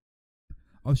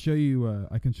 I'll show you,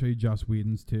 I can show you Joss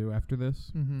Whedon's, too, after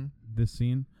this. This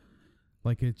scene.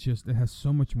 Like, it has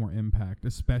so much more impact,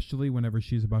 especially whenever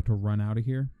she's about to run out of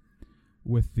here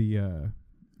with the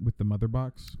mother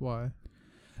box. Why?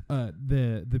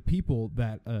 The people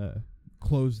that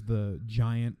close the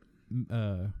giant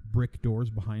brick doors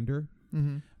behind her,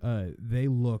 they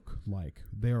look like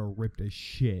they are ripped as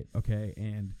shit, okay?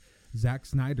 And Zack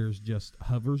Snyder's just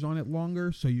hovers on it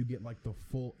longer, so you get like the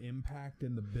full impact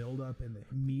and the buildup and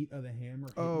the meat of the hammer.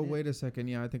 Oh, wait a second.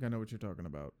 Yeah, I think I know what you're talking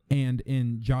about. And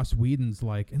in Joss Whedon's,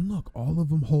 like, and look, all of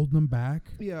them holding them back.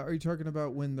 Yeah, are you talking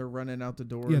about when they're running out the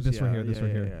doors? Yeah, this right here, this right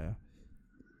here. Yeah.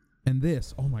 And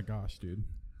this, oh my gosh, dude.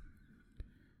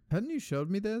 Hadn't you showed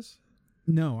me this?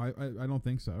 No, I don't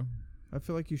think so. I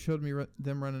feel like you showed me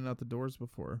them running out the doors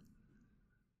before.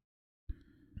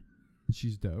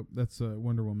 She's dope. That's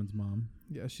Wonder Woman's mom.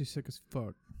 Yeah, she's sick as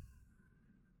fuck.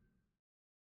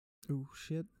 Oh,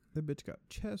 shit. That bitch got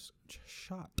chest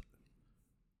shot.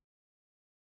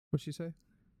 What'd she say?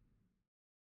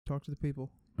 Talk to the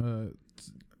people.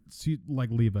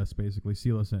 Leave us, basically.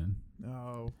 Seal us in.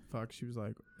 Oh, fuck. She was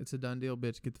like, it's a done deal,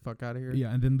 bitch. Get the fuck out of here.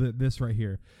 Yeah, and then this right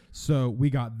here. So we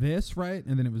got this, right?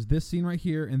 And then it was this scene right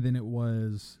here. And then it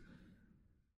was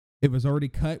already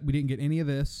cut. We didn't get any of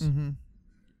this.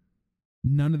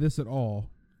 None of this at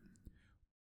all.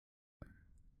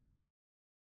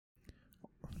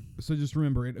 So just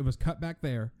remember, it was cut back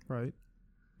there. Right.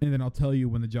 And then I'll tell you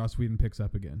when the Joss Whedon picks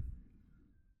up again.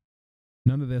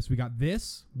 None of this. We got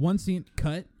this. One scene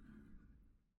cut.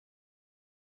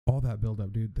 All that build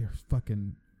up, dude. They're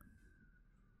fucking...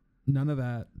 None of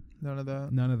that. None of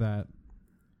that. None of that.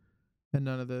 And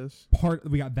none of this.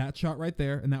 We got that shot right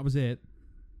there, and that was it.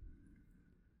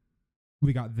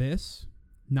 We got this.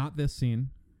 Not this scene.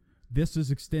 This is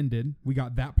extended. We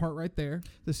got that part right there.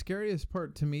 The scariest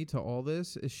part to me to all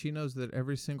this is she knows that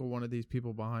every single one of these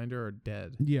people behind her are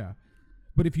dead. Yeah.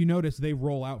 But if you notice, they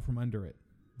roll out from under it.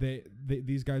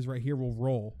 These guys right here will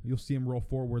roll. You'll see them roll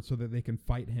forward so that they can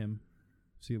fight him.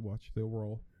 See, watch. They'll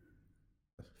roll.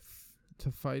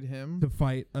 To fight him? To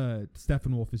fight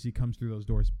Steppenwolf as he comes through those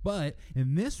doors. But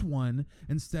in this one,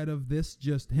 instead of this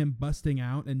just him busting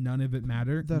out and none of it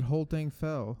mattered. That whole thing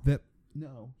fell.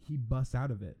 No, he busts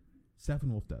out of it.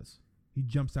 Steppenwolf does. He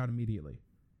jumps out immediately.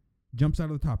 Jumps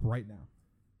out of the top right now.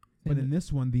 But in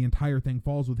this one, the entire thing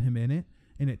falls with him in it,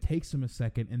 and it takes him a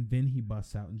second, and then he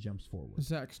busts out and jumps forward.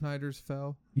 Zack Snyder's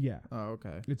fell? Yeah. Oh,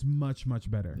 okay. It's much,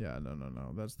 much better. Yeah,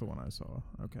 no. That's the one I saw.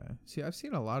 Okay. See, I've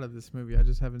seen a lot of this movie. I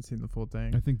just haven't seen the full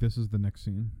thing. I think this is the next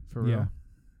scene. For real? Yeah.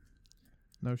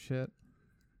 No shit?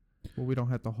 Well, we don't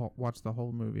have to watch the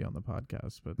whole movie on the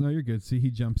podcast, but... No, you're good. See,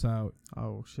 he jumps out.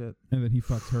 Oh, shit. And then he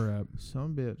fucks her up.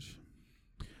 Some bitch.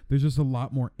 There's just a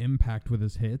lot more impact with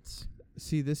his hits.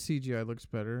 See, this CGI looks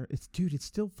better. It's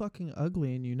still fucking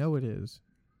ugly, and you know it is.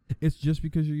 It's just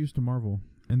because you're used to Marvel.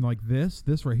 And like this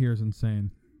right here is insane.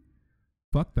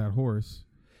 Fuck that horse.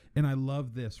 And I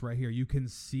love this right here. You can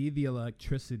see the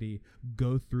electricity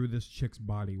go through this chick's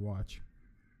body. Watch.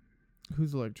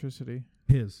 Whose electricity?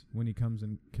 His, when he comes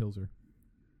and kills her.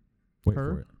 Wait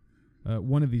Her? for it.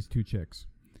 One of these two chicks.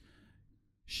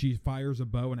 She fires a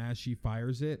bow, and as she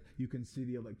fires it, you can see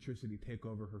the electricity take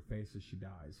over her face as she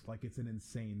dies. Like, it's an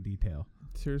insane detail.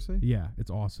 Seriously? Yeah, it's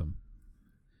awesome.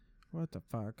 What the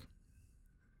fuck?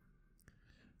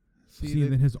 See,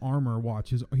 and then his armor,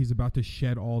 watch. He's about to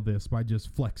shed all this by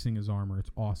just flexing his armor.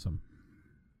 It's awesome.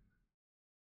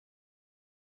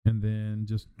 And then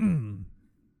just...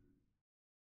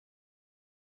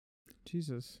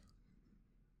 Jesus.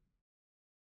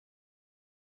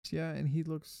 Yeah, and he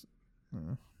looks...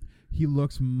 He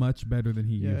looks much better than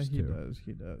he used to. Yeah,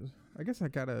 he does. I guess I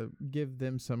gotta give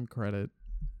them some credit.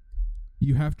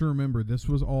 You have to remember, this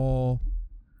was all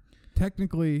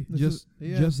technically just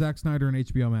Zack Snyder and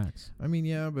HBO Max. I mean,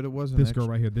 yeah, but it wasn't this girl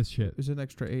right here, this shit. It was an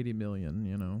extra $80 million,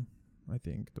 you know. I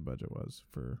think the budget was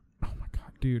for... Oh my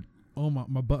god, dude. Oh,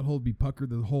 my butthole would be puckered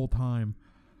the whole time.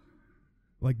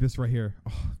 Like this right here.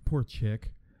 Oh, poor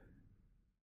chick.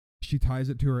 She ties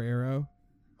it to her arrow.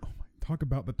 Oh my, talk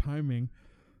about the timing.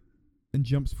 And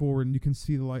jumps forward, and you can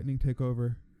see the lightning take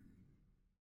over.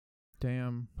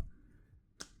 Damn.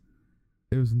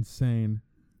 It was insane.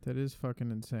 That is fucking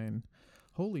insane.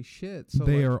 Holy shit. So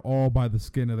they are all by the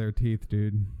skin of their teeth,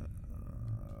 dude.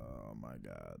 Oh my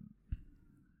god.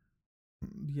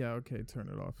 Yeah, okay, turn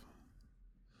it off.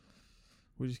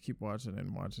 We just keep watching it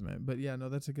and watching it. But yeah, no,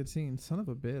 that's a good scene. Son of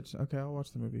a bitch. Okay, I'll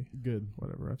watch the movie. Good.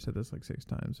 Whatever. I've said this like 6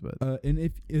 times, but And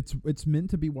if it's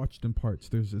meant to be watched in parts.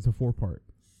 It's a 4-part,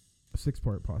 a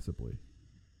 6-part possibly.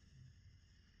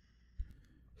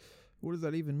 what does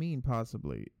that even mean?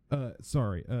 Possibly.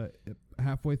 Sorry.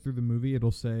 Halfway through the movie,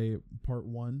 it'll say part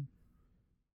 1.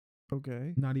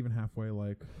 Okay. Not even halfway,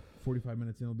 like 45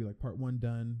 minutes in, it'll be like part 1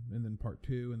 done, and then part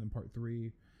 2, and then part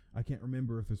 3. I can't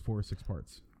remember if there's 4 or 6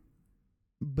 parts.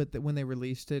 But when they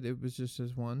released it, it was just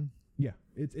as one. Yeah,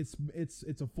 it's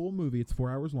a full movie. It's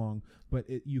 4 hours long, but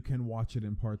you can watch it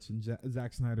in parts. And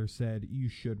Zack Snyder said you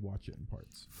should watch it in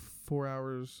parts. 4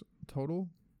 hours total.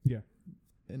 Yeah,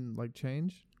 And like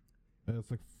change.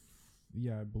 it's like,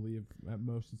 I believe at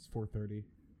most it's 4:30,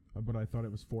 but I thought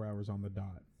it was 4 hours on the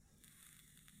dot.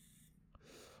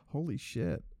 Holy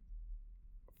shit.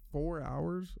 4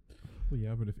 hours. Well,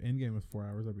 yeah, but if Endgame was 4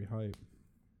 hours, I'd be hype.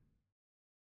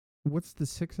 What's the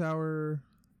 6 hour?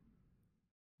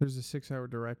 There's a 6 hour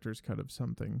director's cut of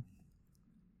something.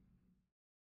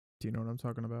 Do you know what I'm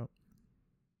talking about?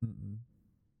 Mm-mm.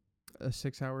 A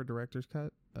 6 hour director's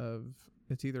cut of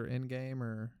it's either Endgame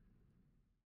or.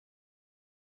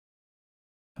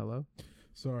 Hello?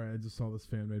 Sorry, I just saw this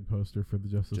fan-made poster for the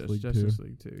Justice League 2. Justice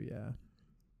League 2, yeah.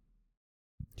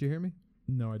 Did you hear me?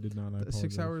 No, I did not. I The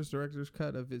 6 hours director's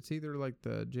cut of it's either like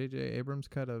the J.J. Abrams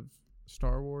cut of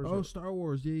Star Wars. Oh, Star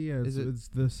Wars. Yeah. It's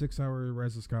the 6 hour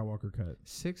Rise of Skywalker cut.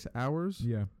 6 hours?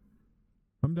 Yeah.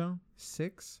 I'm down.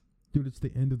 6? Dude, it's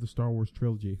the end of the Star Wars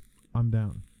trilogy. I'm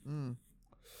down.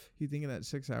 You thinking that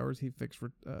 6 hours he fixed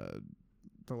for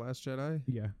The Last Jedi?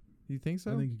 Yeah. You think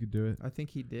so? I think you could do it. I think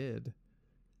he did.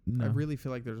 No. I really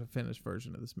feel like there's a finished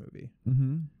version of this movie.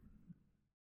 Mm-hmm.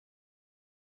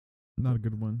 Not a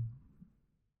good one.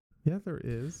 Yeah, there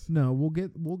is. No, we'll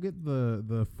get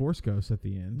the Force Ghost at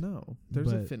the end. No,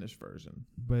 there's a finished version.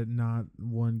 But not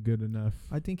one good enough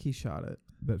I think he shot it.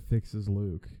 that fixes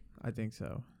Luke. I think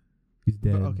so. He's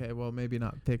dead. But okay, well, maybe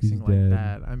not fixing He's like dead.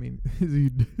 that. I mean, is he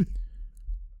dead?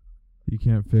 You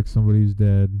can't fix somebody who's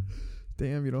dead.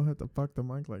 Damn, you don't have to fuck the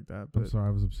mic like that. But I'm sorry,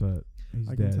 I was upset. He's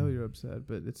I dead. can tell you're upset,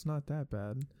 but it's not that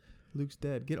bad. Luke's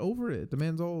dead. Get over it. The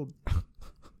man's old.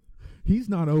 He's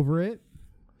not over it.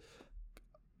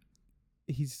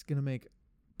 He's going to make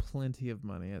plenty of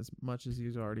money, as much as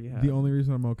he's already had. The only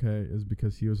reason I'm okay is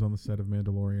because he was on the set of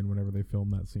Mandalorian whenever they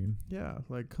filmed that scene. Yeah,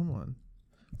 like, come on.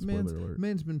 Spoiler alert.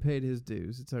 Man's been paid his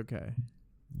dues. It's okay.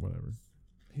 Whatever.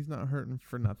 He's not hurting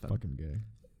for nothing. Fucking gay.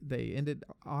 They ended.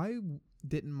 I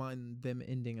didn't mind them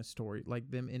ending a story, like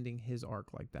them ending his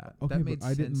arc like that. Okay, That made but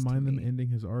I didn't sense to mind them me. ending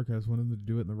his arc. I just wanted them to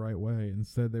do it in the right way.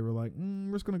 Instead, they were like,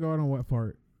 we're just going to go out on a wet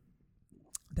fart.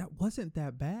 That wasn't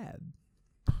that bad.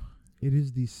 It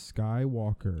is the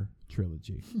Skywalker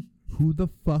trilogy. Who the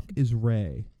fuck is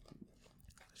Rey?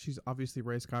 She's obviously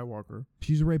Rey Skywalker.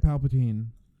 She's Rey Palpatine.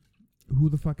 Who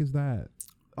the fuck is that?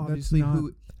 Obviously, not-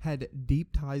 who had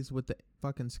deep ties with the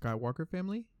fucking Skywalker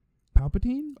family.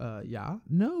 Palpatine? Yeah.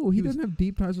 No, he doesn't have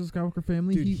deep ties with the Skywalker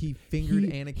family. Dude, he fingered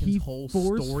Anakin's whole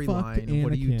storyline.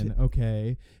 What do you?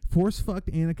 Okay, force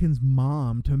fucked Anakin's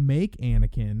mom to make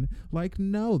Anakin. Like,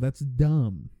 no, that's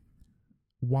dumb.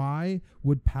 Why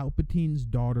would Palpatine's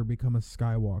daughter become a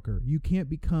Skywalker? You can't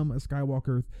become a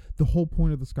Skywalker. The whole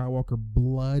point of the Skywalker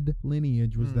blood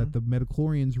lineage was that the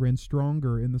midichlorians ran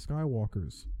stronger in the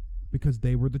Skywalkers because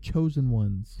they were the chosen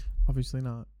ones. Obviously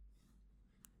not.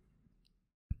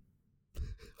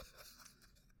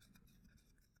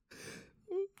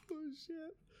 Oh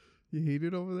shit! You hate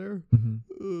it over there?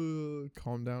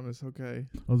 Calm down. It's okay.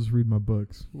 I'll just read my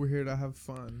books. We're here to have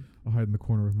fun. I'll hide in the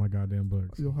corner with my goddamn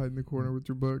books. You'll hide in the corner with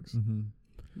your books.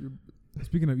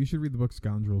 Speaking of, you should read the book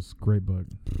Scoundrels. Great book.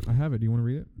 I have it. Do you want to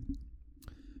read it?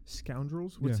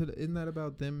 Scoundrels? What's it? Isn't that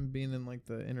about them being in like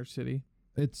the inner city?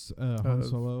 It's Han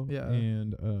Solo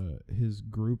and his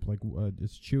group. Like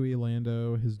it's Chewie,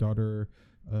 Lando, his daughter,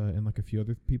 and like a few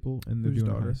other people. And they're Whose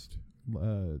doing daughter? a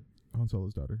heist. Han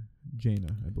Solo's daughter,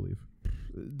 Jaina, I believe.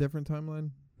 Different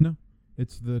timeline? No,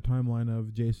 it's the timeline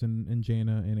of Jason and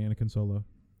Jaina and Anakin Solo.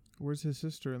 Where's his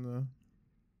sister in the...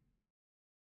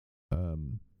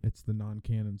 It's the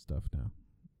non-canon stuff now.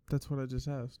 That's what I just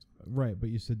asked. Right, but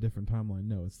you said different timeline.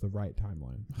 No, it's the right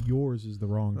timeline. Yours is the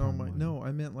wrong timeline. Oh my... No,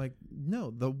 I meant like...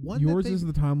 No, the one Yours that is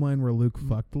the timeline where Luke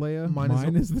fucked Leia.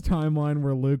 Mine is the timeline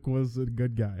where Luke was a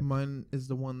good guy. Mine is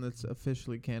the one that's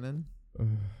officially canon.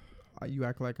 You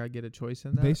act like I get a choice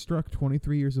in that? They struck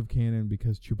 23 years of canon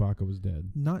because Chewbacca was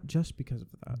dead. Not just because of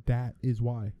that. That is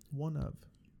why. One of.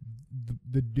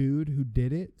 The dude who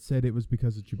did it said it was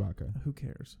because of Chewbacca. Who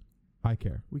cares? I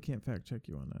care. We can't fact check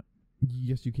you on that.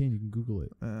 Yes, you can. You can Google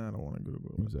it. I don't want to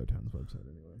Google it. It was Town's website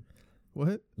anyway. What?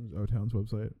 It was O-Town's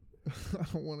website. I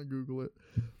don't want to Google it.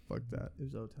 Fuck that. It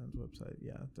was O-Town's website.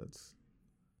 Yeah, that's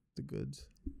the goods.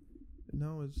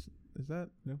 No, is that?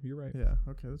 No, you're right. Yeah.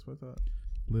 Okay, that's what I thought.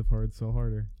 Live hard, sell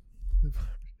harder.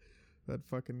 That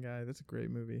fucking guy. That's a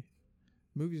great movie.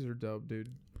 Movies are dope, dude.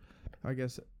 I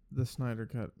guess the Snyder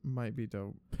Cut might be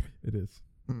dope. It is.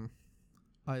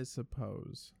 I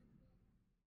suppose.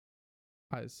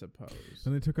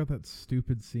 And they took out that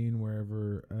stupid scene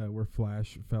where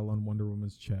Flash fell on Wonder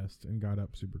Woman's chest and got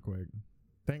up super quick.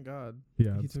 Thank God.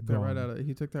 Yeah, He took that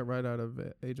right out of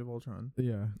Age of Ultron.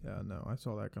 Yeah. Yeah, no, I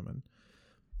saw that coming.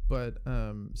 But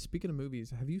speaking of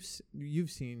movies, have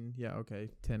you've seen? Yeah,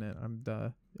 okay, Tenet. I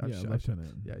love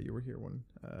Tenet. Yeah, you were here when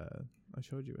I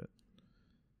showed you it.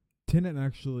 Tenet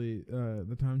actually,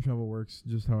 the time travel works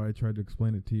just how I tried to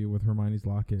explain it to you with Hermione's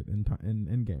locket in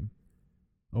Endgame.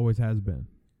 Always has been.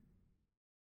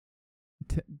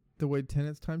 The way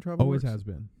Tenet's time travel always works? has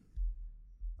been.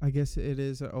 I guess it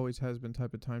is always has been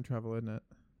type of time travel, isn't it?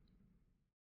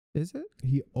 Is it?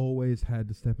 He always had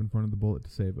to step in front of the bullet to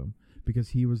save him because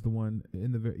he was the one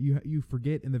in the you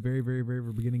forget in the very, very, very,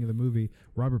 very beginning of the movie,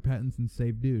 Robert Pattinson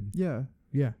saved dude. Yeah.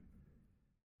 Yeah.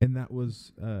 And that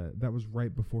was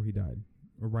right before he died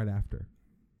or right after.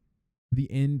 The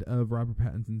end of Robert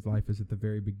Pattinson's life is at the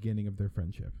very beginning of their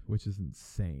friendship, which is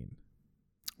insane.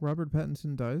 Robert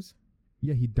Pattinson dies?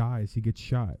 Yeah, he dies. He gets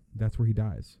shot. That's where he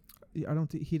dies. I don't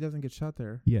think he doesn't get shot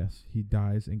there. Yes, he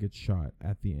dies and gets shot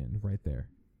at the end, right there.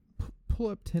 Pull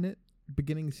up Tenet,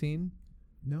 beginning scene.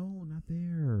 No, not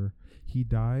there. He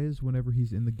dies whenever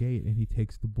he's in the gate and he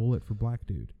takes the bullet for black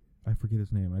dude. I forget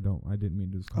his name. I didn't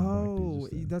mean to just call him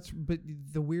black dude. But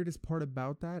the weirdest part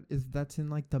about that is that's in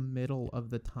like the middle of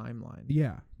the timeline.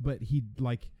 Yeah, but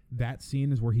that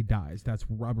scene is where he dies. That's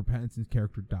where Robert Pattinson's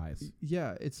character dies.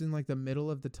 Yeah, it's in like the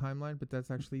middle of the timeline, but that's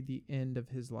actually the end of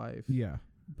his life. Yeah.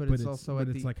 But it's also but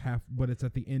it's like half. But it's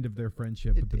at the end of their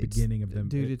friendship, at the beginning of them.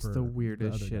 Dude, it's the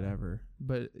weirdest shit ever.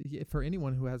 But for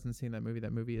anyone who hasn't seen that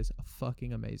movie is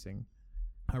fucking amazing.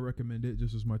 I recommend it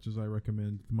just as much as I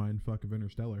recommend the mindfuck of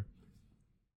Interstellar.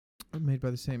 Made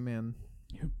by the same man.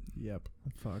 Yep.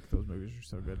 Fuck, those movies are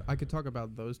so good. I could talk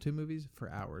about those two movies for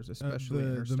hours, especially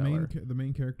Interstellar. The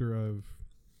main character of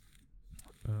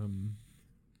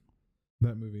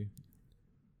that movie.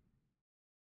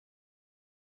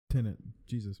 Tenet.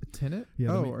 Jesus. Tenet?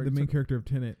 Yeah, the main character of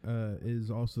Tenet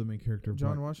is also the main character of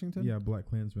John Washington? Yeah, Black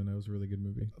Klansman. That was a really good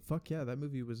movie. Fuck yeah, that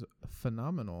movie was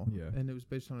phenomenal. Yeah. And it was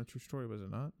based on a true story, was it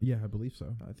not? Yeah, I believe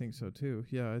so. I think so too.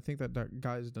 Yeah, I think that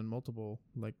guy's done multiple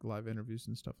like live interviews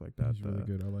and stuff like that. He's really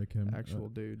good. I like him. Actual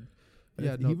dude.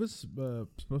 Yeah, he was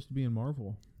supposed to be in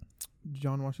Marvel.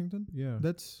 John Washington? Yeah.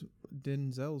 That's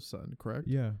Denzel's son, correct?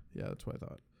 Yeah. Yeah, that's what I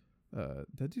thought.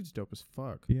 That dude's dope as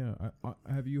fuck. Yeah. I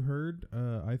have you heard?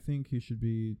 I think he should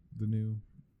be the new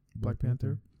Black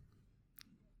Panther.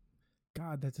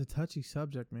 God, that's a touchy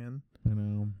subject, man. I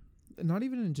know. Not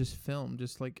even in just film,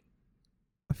 just like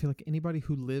I feel like anybody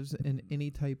who lives in any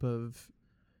type of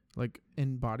like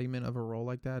embodiment of a role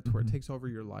like that, to where it takes over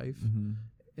your life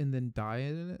and then die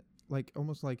in it. Like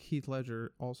almost like Heath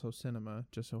Ledger, also cinema,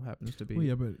 just so happens to be. Well,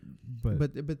 yeah, but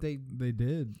they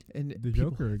did, and the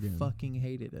Joker again. Fucking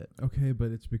hated it. Okay,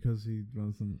 but it's because he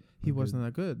wasn't. He wasn't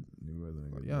that good. He wasn't.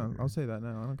 A good yeah, Joker. I'll say that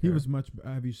now. I don't care. He was much.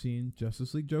 Have you seen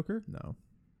Justice League Joker? No.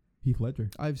 Heath Ledger.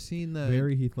 I've seen the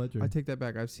very Heath Ledger. I take that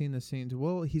back. I've seen the scenes.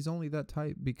 Well, he's only that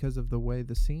type because of the way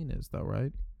the scene is, though,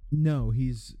 right? No,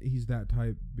 he's that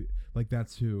type. Like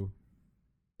that's who.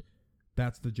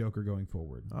 That's the Joker going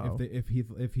forward. Oh. If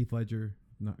Heath Ledger,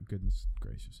 not goodness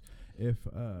gracious, if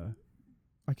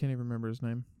I can't even remember his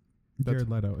name. Jared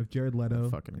Leto. If Jared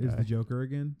Leto is the Joker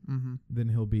again, then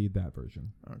he'll be that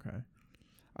version.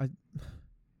 Okay,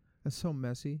 that's so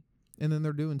messy. And then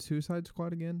they're doing Suicide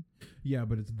Squad again. Yeah,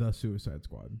 but it's the Suicide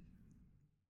Squad.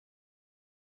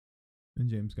 And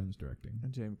James Gunn's directing.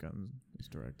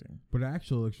 But it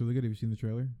actually looks really good. Have you seen the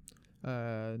trailer?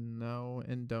 No,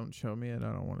 and don't show me it.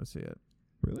 I don't want to see it.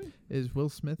 Really? Is Will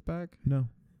Smith back? No.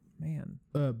 Man.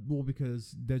 Well,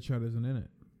 because Deadshot isn't in it.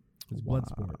 It's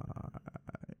Bloodsport.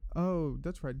 Oh,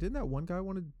 that's right. Didn't that one guy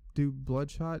want to do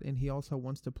Bloodshot, and he also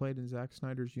wants to play it in Zack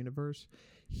Snyder's universe?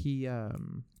 He,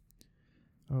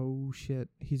 oh shit,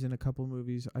 he's in a couple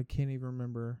movies. I can't even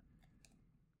remember.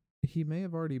 He may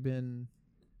have already been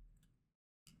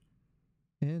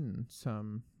in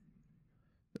some.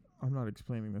 I'm not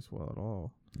explaining this well at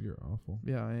all. You're awful.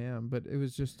 Yeah, I am. But it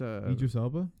was just Idris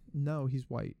Elba? No, he's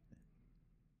white.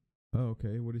 Oh,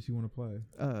 okay. What does he want to play?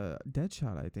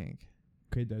 Deadshot, I think.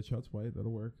 Okay, Deadshot's white.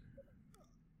 That'll work.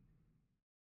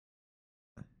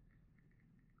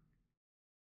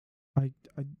 Oh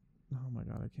my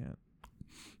god, I can't.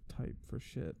 type for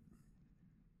shit.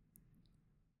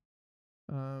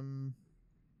 I'm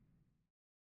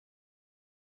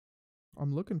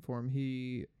looking for him.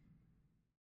 He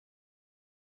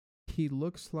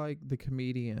looks like the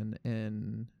comedian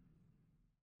in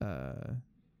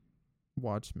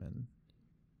Watchmen.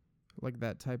 Like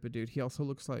that type of dude. He also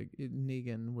looks like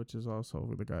Negan, which is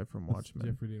also the guy from Watchmen.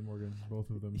 Jeffrey Dean Morgan, both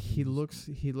of them. He looks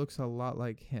a lot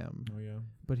like him. Oh yeah,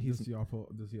 but does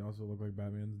he also look like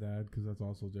Batman's dad? Because that's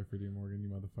also Jeffrey Dean Morgan, you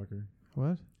motherfucker.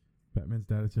 What? Batman's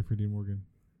dad is Jeffrey Dean Morgan.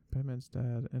 Batman's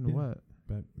dad and Yeah. what?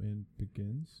 Batman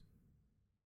Begins,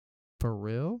 For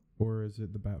real? or is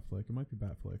it the Bat flick? It might be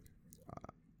Bat flick.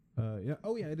 Yeah.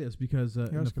 Oh yeah, it is because in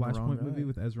the asking the wrong Flashpoint movie guy.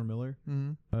 with Ezra Miller,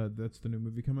 Mm-hmm. that's the new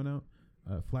movie coming out.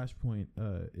 Flashpoint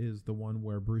is the one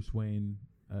where Bruce Wayne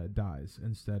dies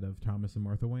instead of Thomas and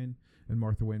Martha Wayne, and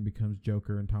Martha Wayne becomes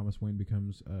Joker and Thomas Wayne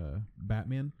becomes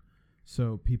Batman.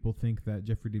 So people think that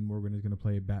Jeffrey Dean Morgan is going to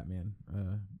play Batman,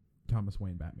 Thomas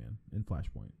Wayne Batman in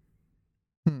Flashpoint.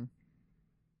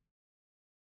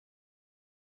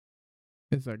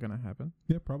 Is that gonna happen?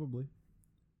 Yeah, probably.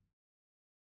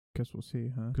 Guess we'll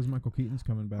see, huh? Because Michael Keaton's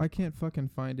coming back. I can't fucking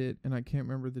find it, and I can't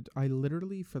remember I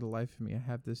literally, for the life of me, I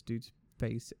have this dude's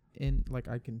face in, like,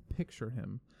 I can picture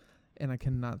him, and I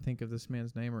cannot think of this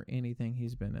man's name or anything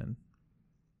he's been in.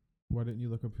 Why didn't you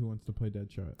look up Who Wants to Play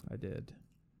Deadshot? I did.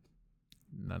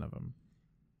 None of them.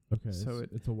 Okay, So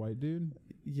it's a white dude,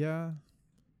 Yeah.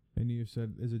 and you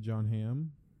said, is it John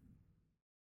Hamm?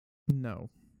 No,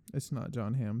 it's not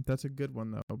John Hamm. That's a good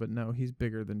one, though, but no, he's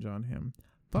bigger than John Hamm.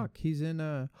 Fuck, he's in,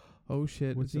 oh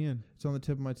shit. What's he in? It's on the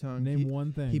tip of my tongue. Name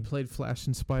one thing. He played Flash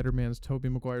in Spider-Man's Tobey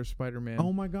Maguire's Spider-Man.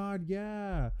 Oh my God,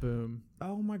 yeah. Boom.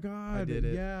 Oh my God, I did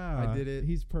it. Yeah, I did it.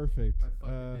 He's perfect. I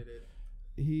fucking did it.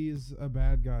 He's a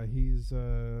bad guy. He's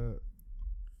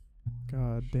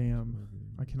God damn.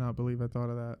 I cannot believe I thought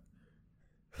of that.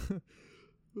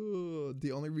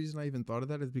 The only reason I even thought of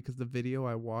that is because the video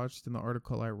I watched and the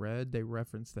article I read, they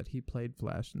referenced that he played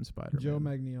Flash in Spider-Man. Joe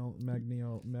Magniello.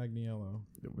 Magniello. Magniello.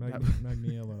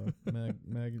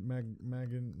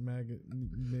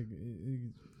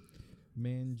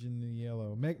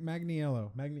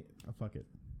 Magniello. Fuck it.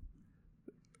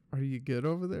 Are you good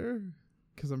over there?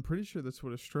 Because I'm pretty sure that's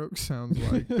what a stroke sounds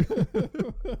like.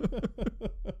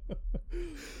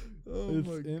 Oh it's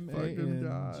my fucking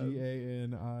God.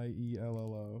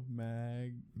 MANGANIELLO.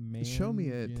 Show me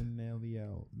it.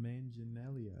 Manganiello.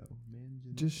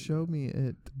 Just show me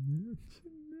it.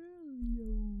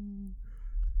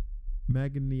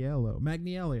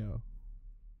 Magniello.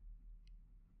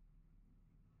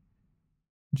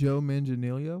 Joe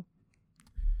Manganiello?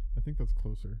 I think that's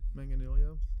closer.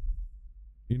 Manganiello?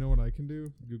 You know what I can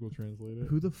do? Google Translate it.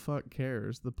 Who the fuck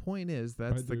cares? The point is,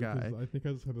 that's the guy. I think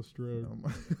I just had a stroke.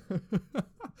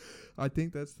 I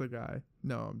think that's the guy.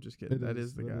 No, I'm just kidding. That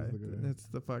is the guy. That's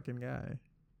the fucking guy.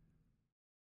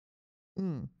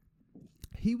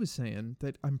 He was saying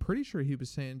that, I'm pretty sure he was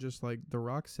saying, just like The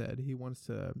Rock said, he wants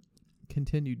to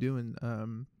continue doing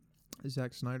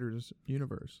Zack Snyder's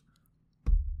universe.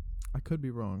 I could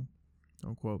be wrong.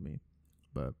 Don't quote me.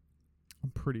 But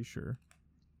I'm pretty sure.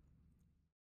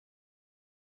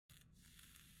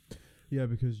 Yeah,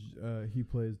 because he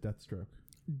plays Deathstroke.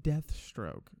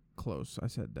 Deathstroke. Close. I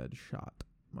said Deadshot.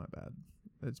 My bad.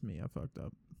 It's me. I fucked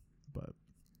up. But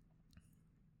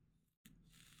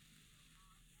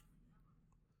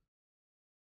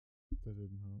that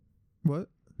didn't help. what?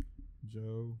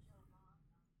 Joe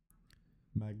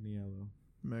Magniello.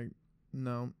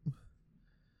 No.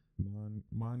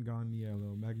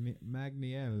 Manganiello.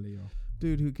 Magniello.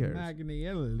 Dude, who cares?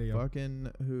 Magniello.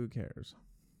 Fucking who cares?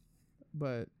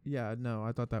 But yeah, no,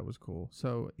 I thought that was cool.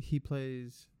 So he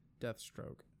plays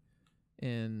Deathstroke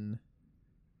in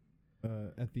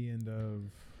at the end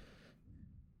of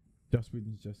Joss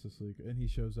Whedon's Justice League, and he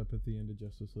shows up at the end of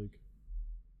Justice League.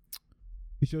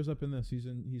 He shows up in this. He's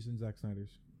in Zack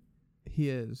Snyder's. He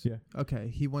is. Yeah. Okay,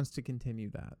 he wants to continue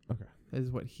that. Okay. Is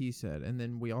what he said. And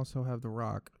then we also have The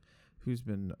Rock, who's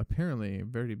been apparently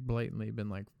very blatantly been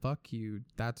like, fuck you,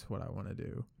 that's what I want to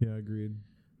do. Yeah, agreed.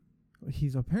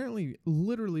 He's apparently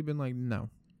literally been like, no,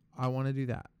 I want to do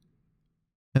that.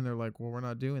 And they're like, well, we're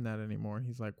not doing that anymore. And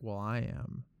he's like, well, I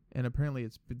am. And apparently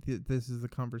this is the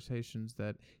conversations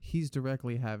that he's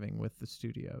directly having with the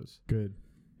studios. Good.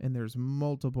 And there's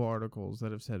multiple articles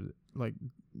that have said, like,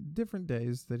 different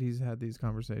days that he's had these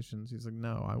conversations. He's like,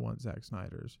 no, I want Zack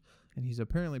Snyder's. And he's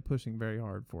apparently pushing very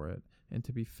hard for it. And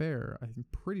to be fair, I'm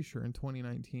pretty sure in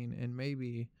 2019 and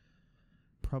maybe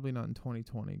Probably not in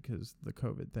 2020 because the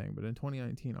COVID thing, but in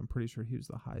 2019, I'm pretty sure he was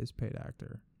the highest paid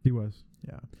actor. He was.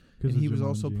 Yeah. 'Cause And of he was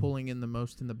also Jumanji. pulling in the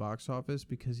most in the box office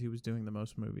because he was doing the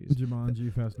most movies.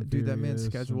 Jumanji, Fast and Dude, that man's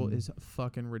Furious, schedule and is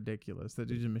fucking ridiculous. That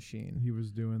dude's a machine. He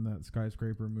was doing that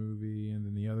skyscraper movie, and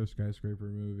then the other skyscraper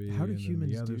movie. How do and then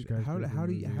humans the other do? skyscraper How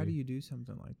do movie. you do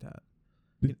something like that?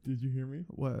 Did you hear me?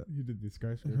 What? He did the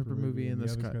skyscraper Skyscraper movie and the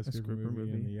the other skyscraper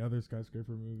movie. and the other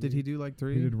skyscraper movie. Did he do like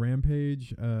 3? He did Rampage,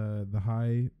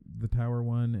 the tower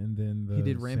one, and then the He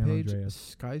did San Rampage, Andreas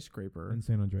Skyscraper. and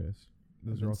San Andreas.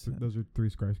 Those And are all San- those are 3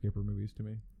 skyscraper movies to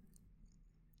me.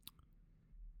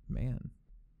 Man,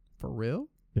 for real?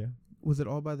 Yeah. Was it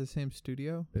all by the same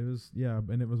studio? It was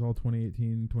and it was all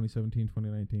 2018, 2017,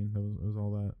 2019. It was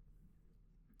all that.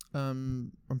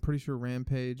 I'm pretty sure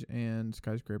Rampage and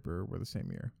Skyscraper were the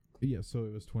same year. Yeah, so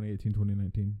it was 2018,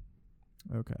 2019.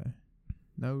 Okay.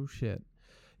 No shit.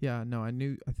 Yeah, no, I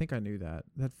think I knew that.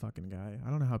 That fucking guy. I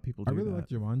don't know how people do I really that. like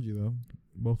Jumanji though.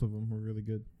 Both of them were really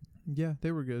good. Yeah,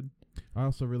 they were good. I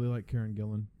also really like Karen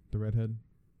Gillan, the redhead.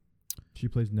 She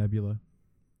plays Nebula.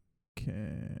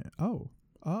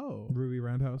 Oh. Ruby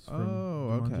Roundhouse from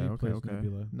Jumanji plays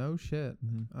Nebula. No shit.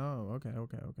 Mm-hmm. Oh, okay.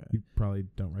 You probably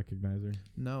don't recognize her.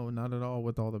 No, not at all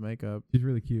with all the makeup. She's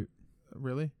really cute.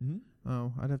 Really? Mm-hmm.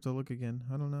 Oh, I'd have to look again.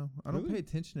 I don't know. I don't Really? pay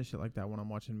attention to shit like that when I'm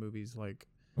watching movies. Like,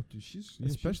 Oh, dude, she's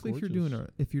especially if you're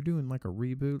doing like a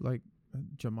reboot, like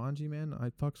Jumanji. Man, I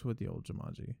fucks with the old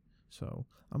Jumanji. So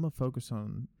I'm gonna focus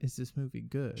on, is this movie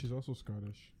good? She's also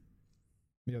Scottish.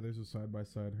 Yeah, there's a side by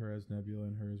side. Her as Nebula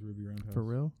and her as Ruby Roundhouse. For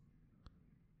real?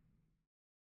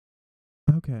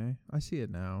 Okay, I see it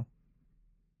now.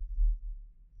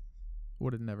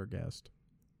 Would have never guessed,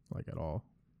 like at all.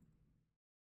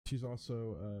 She's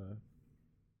also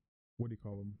what do you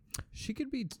call them? She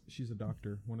could be. She's a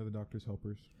doctor, one of the doctor's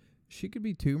helpers. She could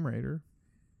be Tomb Raider.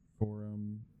 For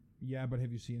yeah, but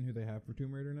have you seen who they have for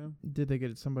Tomb Raider now? Did they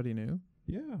get somebody new?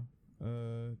 Yeah.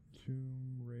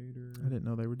 Tomb Raider. I didn't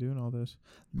know they were doing all this.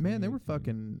 Man, they were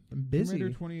 2018. fucking busy. Tomb Raider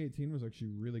 2018 was actually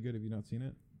really good. Have you not seen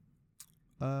it?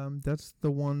 That's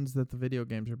the ones that the video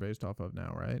games are based off of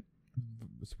now, right?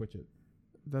 Switch it.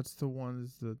 That's the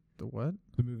ones that the what?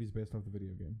 The movie's based off the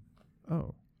video game.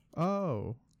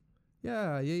 Oh.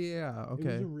 Yeah. Okay.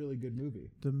 It was a really good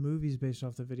movie. The movie's based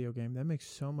off the video game. That makes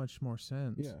so much more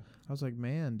sense. Yeah. I was like,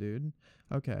 man, dude.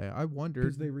 Okay, I wondered.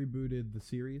 Because they rebooted the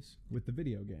series with the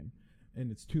video game, and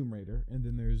it's Tomb Raider, and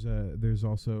then there's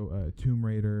also Tomb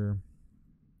Raider.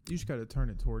 You just got to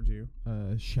turn it towards you.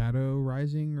 Shadow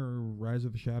Rising or Rise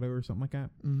of the Shadow or something like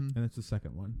that, Mm-hmm. and it's the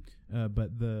second one.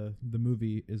 But the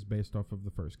movie is based off of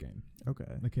the first game. Okay.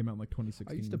 That came out in like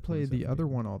 2016. I used to play the other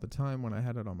one all the time when I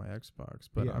had it on my Xbox,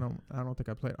 but Yeah. I don't think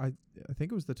I played. I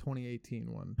think it was the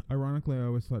 2018 one. Ironically, I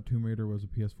always thought Tomb Raider was a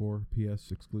PS4,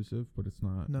 PS exclusive, but it's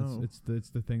not. No. It's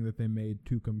the thing that they made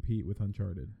to compete with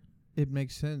Uncharted. It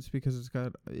makes sense because it's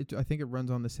got. I think it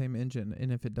runs on the same engine, and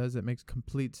if it does, it makes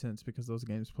complete sense because those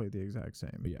games play the exact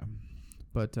same. But yeah.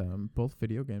 But both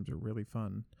video games are really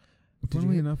fun.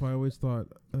 Funnily enough, I always thought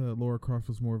Lara Croft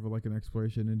was more of like an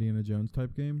exploration Indiana Jones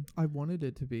type game. I wanted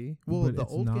it to be. Well, But the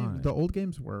it's the old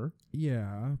games were.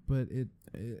 Yeah, but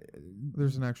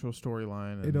There's an actual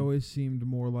storyline. It always seemed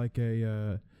more like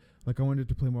a like I wanted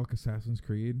to play more like Assassin's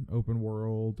Creed, open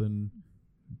world, and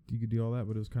you could do all that,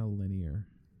 but it was kind of linear.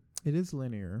 It is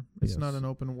linear. It's Yes. not an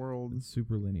open world. It's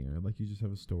super linear, like you just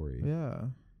have a story. Yeah.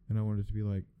 And I wanted it to be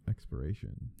like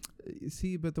exploration.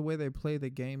 See, but the way they play the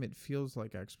game, it feels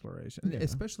like exploration, Yeah.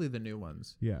 especially the new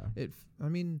ones. Yeah. I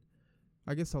mean,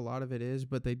 I guess a lot of it is,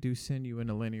 but they do send you in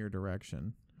a linear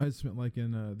direction. I just meant like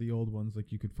in the old ones,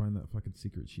 like you could find that fucking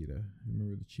secret cheetah.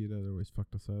 Remember the cheetah that always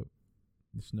fucked us up?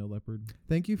 The snow leopard.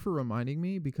 Thank you for reminding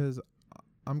me because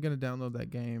I'm going to download that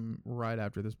game right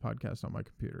after this podcast on my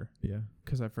computer Yeah.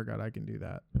 because I forgot I can do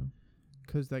that. Yeah.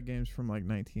 Because that game's from like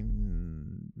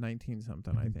 19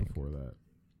 something, I think. Before that.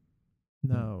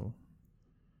 No.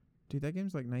 Dude, that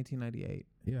game's like 1998.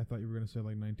 Yeah, I thought you were going to say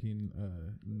like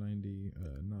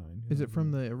 1999. Is it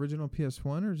from the original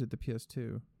PS1 or is it the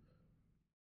PS2?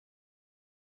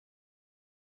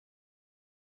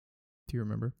 Do you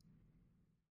remember?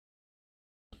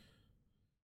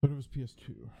 But it was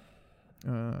PS2.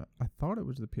 I thought it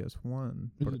was the PS1.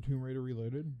 Is But it Tomb Raider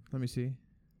Reloaded? let me see.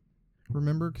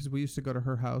 Remember, because we used to go to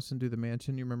her house and do the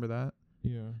mansion. You remember that?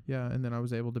 Yeah. Yeah, and then I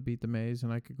was able to beat the maze,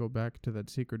 and I could go back to that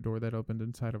secret door that opened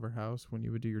inside of her house when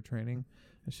you would do your training.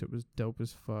 That shit was dope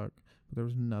as fuck. But there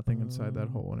was nothing inside that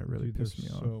hole, and it really Dude, pissed me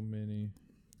there's off. so many.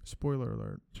 Spoiler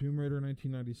alert. Tomb Raider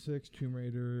 1996, Tomb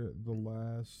Raider The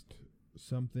Last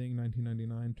Something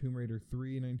 1999, Tomb Raider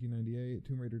 3 1998,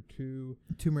 Tomb Raider 2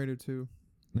 Tomb Raider 2.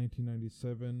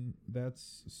 1997.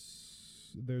 That's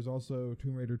There's also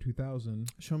Tomb Raider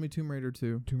 2000, Show me Tomb Raider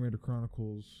 2. Tomb Raider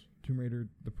Chronicles, Tomb Raider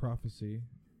The Prophecy,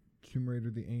 Tomb Raider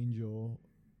The Angel,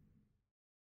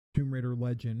 Tomb Raider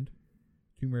Legend,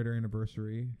 Tomb Raider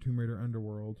Anniversary, Tomb Raider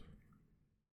Underworld.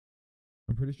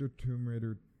 I'm pretty sure Tomb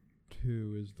Raider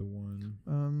 2 is the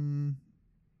one.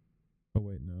 Oh,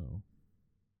 wait, no.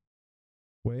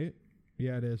 Wait.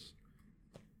 Yeah, it is.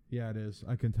 Yeah, it is.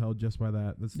 I can tell just by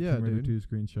that. That's the Tomb Raider 2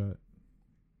 screenshot.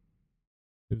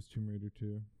 It was Tomb Raider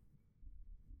 2.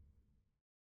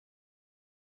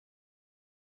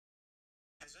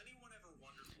 Has anyone ever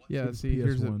wondered what? Yeah, see,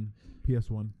 here's a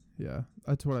PS1. Yeah,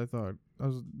 that's what I thought. I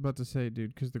was about to say,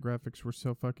 dude, because the graphics were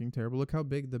so fucking terrible. Look how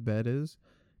big the bed is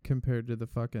compared to the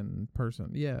fucking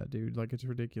person. Yeah, dude, like it's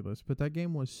ridiculous. But that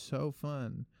game was so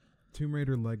fun. Tomb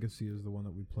Raider Legacy is the one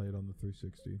that we played on the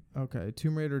 360. Okay,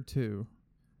 Tomb Raider 2.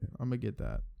 Yeah. I'm gonna get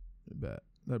that. I bet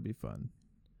that'd be fun.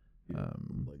 Yeah,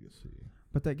 Legacy.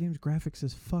 But that game's graphics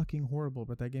is fucking horrible.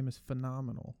 But that game is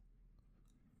phenomenal.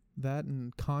 That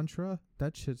and Contra,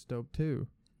 that shit's dope too.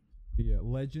 Yeah,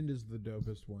 Legend is the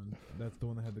dopest one. That's the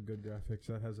one that had the good graphics.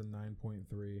 That has a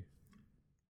 9.3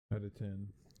 out of 10.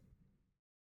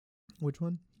 Which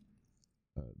one?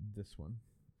 This one.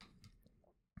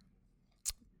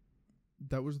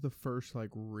 That was the first like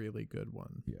really good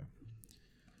one. Yeah.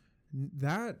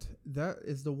 That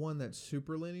is the one that's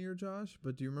super linear, Josh.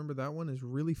 But do you remember that one is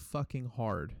really fucking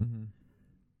hard? Mm-hmm.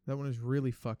 That one is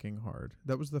really fucking hard.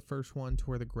 That was the first one to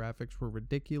where the graphics were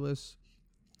ridiculous.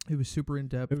 It was super in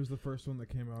depth. It was the first one that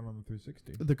came out on the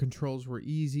 360. The controls were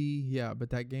easy, yeah,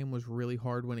 but that game was really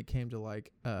hard when it came to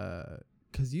like,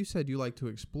 because you said you like to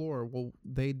explore. Well,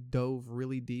 they dove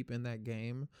really deep in that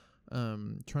game,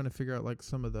 trying to figure out like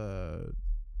some of the,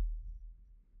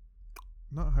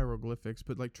 not hieroglyphics,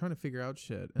 but like trying to figure out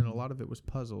shit, and a lot of it was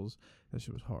puzzles. That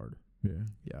shit was hard.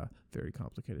 Yeah, very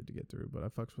complicated to get through, but I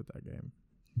fucks with that game.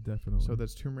 Definitely. So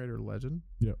that's Tomb Raider Legend?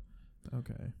 Yep.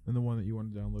 Okay. And the one that you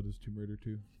want to download is Tomb Raider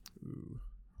 2. Ooh.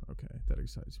 Okay, that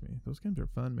excites me. Those games are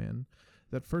fun, man.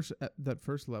 That first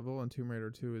level on Tomb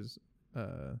Raider 2 is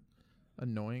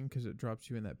annoying because it drops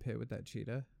you in that pit with that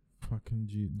cheetah. Fucking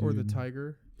dude. Or the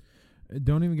tiger.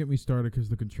 Don't even get me started because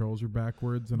the controls are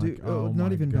backwards. And Dude, oh not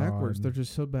my even God. backwards. They're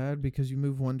just so bad because you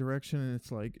move one direction and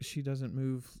it's like she doesn't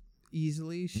move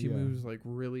easily. She moves like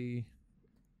really...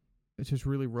 It's just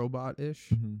really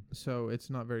robot-ish, so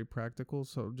it's not very practical.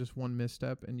 So just one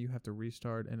misstep and you have to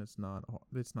restart, and it's not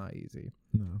easy.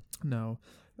 No,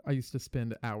 I used to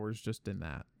spend hours just in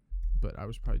that, but I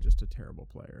was probably just a terrible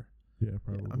player. Yeah,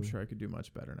 probably. Yeah, I'm sure I could do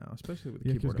much better now, especially with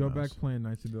keyboard. keyboard Yeah, and because go mouse. back playing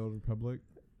Knights of the Old Republic.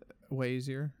 Way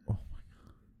easier. Oh my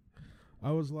God!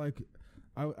 I was like,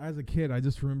 as a kid, I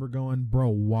just remember going, bro,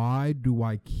 why do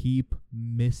I keep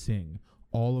missing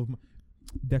all of my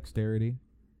dexterity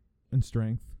and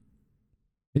strength?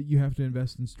 You have to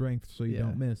invest in strength so you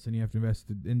don't miss, and you have to invest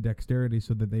in dexterity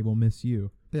so that they will miss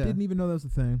you. Yeah. Didn't even know that was a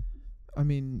thing. I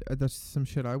mean, that's some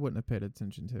shit I wouldn't have paid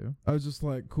attention to. I was just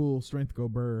like, cool, strength go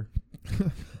burr.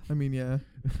 I mean, yeah.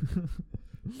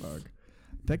 Fuck.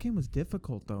 That game was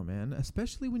difficult, though, man.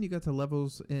 Especially when you got to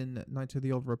levels in Knights of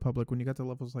the Old Republic, when you got to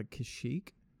levels like Kashyyyk.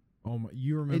 Oh my!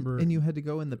 You remember? And you had to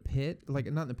go in the pit,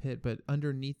 like not in the pit, but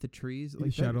underneath the trees, like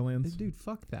Shadowlands. Dude,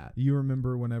 fuck that. You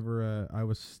remember whenever I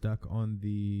was stuck on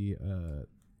the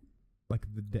like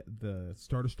the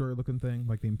Star Destroyer looking thing,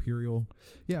 like the Imperial.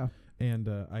 Yeah. And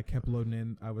I kept loading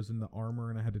in. I was in the armor,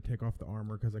 and I had to take off the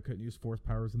armor because I couldn't use force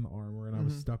powers in the armor, and I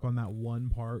was stuck on that one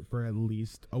part for at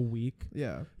least a week.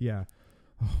 Yeah. Yeah.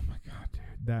 Oh my God,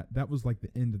 dude! That was like the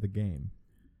end of the game,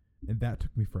 and that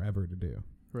took me forever to do.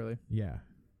 Really? Yeah.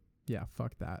 Yeah,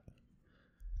 fuck that.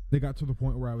 They got to the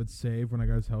point where I would save when I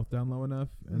got his health down low enough,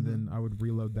 and then I would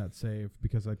reload that save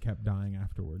because I kept dying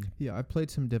afterward. Yeah, I played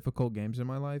some difficult games in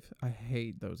my life. I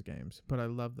hate those games, but I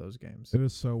love those games. It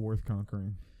was so worth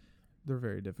conquering. They're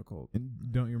very difficult. And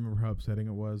don't you remember how upsetting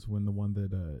it was when the one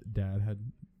that Dad had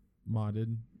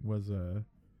modded was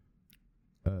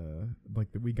like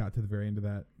we got to the very end of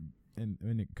that, and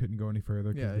it couldn't go any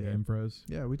further because the game froze.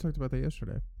 Yeah, we talked about that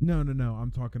yesterday. No.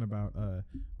 I'm talking about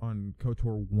on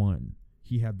KOTOR 1.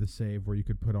 He had the save where you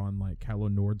could put on like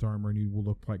Calo Nord's armor and you will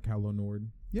look like Calo Nord.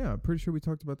 Yeah, I'm pretty sure we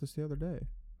talked about this the other day.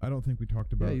 I don't think we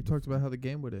talked about. Yeah, you talked about how the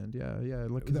game would end. Yeah,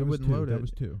 like because it wouldn't load it. That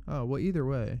was 2. Oh well, either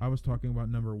way. I was talking about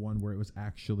number 1 where it was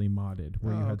actually modded,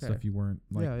 where you had stuff you weren't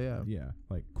like. Yeah,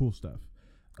 like cool stuff.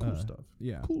 Cool stuff.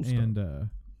 Yeah, cool and stuff.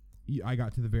 I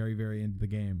got to the very, very end of the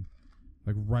game,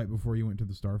 like right before you went to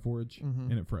the Starforge,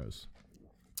 and it froze.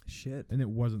 Shit. And it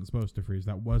wasn't supposed to freeze.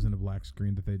 That wasn't a black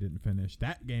screen that they didn't finish.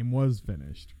 That game was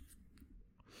finished.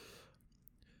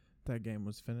 That game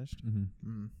was finished.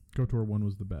 KOTOR 1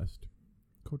 was the best.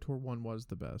 KOTOR 1 was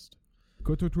the best.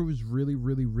 KOTOR was really,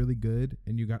 really, really good,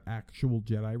 and you got actual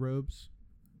Jedi robes,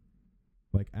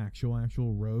 like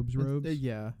actual robes.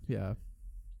 Yeah.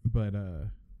 But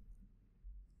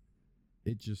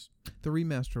it just The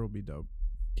remaster will be dope.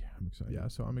 yeah, I'm excited. Yeah,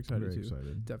 so I'm excited Very too.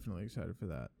 excited. Definitely excited for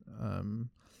that.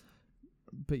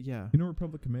 But yeah, You know,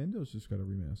 Republic Commandos just got a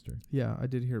remaster. yeah, I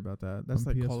did hear about that. That's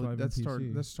On like PS5 and that's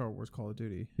PC. Star Wars Call of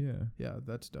Duty. Yeah, Yeah,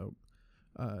 that's dope.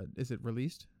 Is it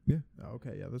released? Yeah. Oh,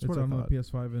 okay, yeah, that's it's what I on thought.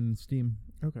 PS5 and Steam.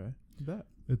 Okay, bet.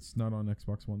 It's not on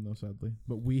Xbox One though, sadly.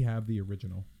 But we have the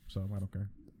original, so I don't care.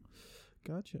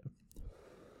 Gotcha.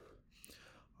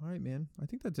 All right, man. I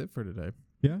think that's it for today.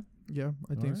 Yeah, Yeah,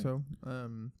 I think right. so.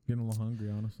 getting a little hungry,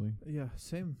 honestly. Yeah,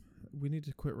 same. We need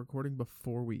to quit recording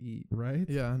before we eat. Right?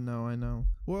 Yeah, no, I know.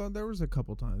 Well, there was a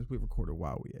couple times we recorded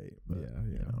while we ate, but Yeah,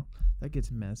 you yeah. know, that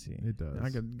gets messy. It does. I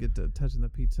could get to touching the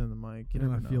pizza and the mic. You and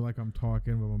never I feel know. like I'm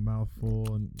talking with my mouth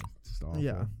full, and it's just awful.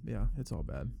 Yeah, it's all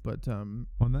bad. But On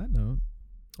that note,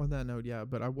 on that note, yeah.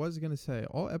 But I was gonna say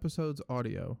all episodes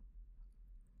audio,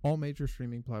 all major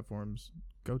streaming platforms.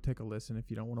 Go take a listen if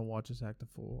you don't want to watch us act a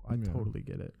fool. I Yeah. totally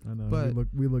get it. I know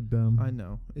But we look dumb. I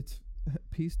know it's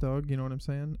peace, dog. You know what I'm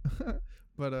saying?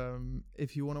 But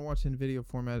if you want to watch in video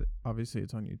format, obviously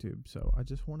it's on YouTube. So I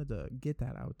just wanted to get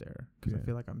that out there because I Yeah.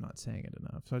 feel like I'm not saying it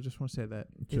enough. So I just want to say that.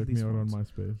 Check me out on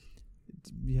MySpace.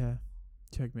 Yeah,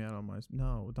 check me out on MySpace.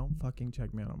 No, don't fucking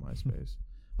check me out on MySpace.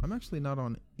 I'm actually not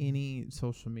on any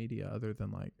social media other than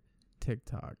like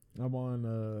TikTok. I'm on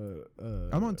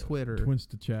I'm on Twitter. Twins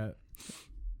to chat.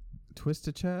 Twist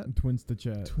to chat. Twins to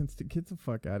chat. Twins to get the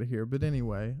fuck out of here. But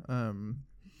anyway,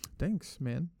 thanks,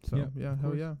 man. So Yeah, of hell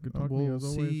course. yeah. Good talking to you as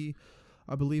always. See.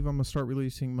 I believe I'm gonna start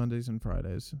releasing Mondays and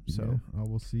Fridays. So yeah, I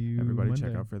will see you. everybody check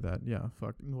Monday. out for that. Yeah,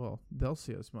 fuck. Well, they'll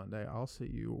see us Monday. I'll see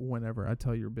you whenever I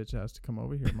tell your bitch ass to come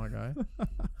over here, my guy.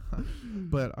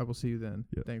 But I will see you then.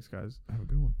 Yeah. Thanks, guys. Have a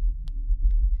good one.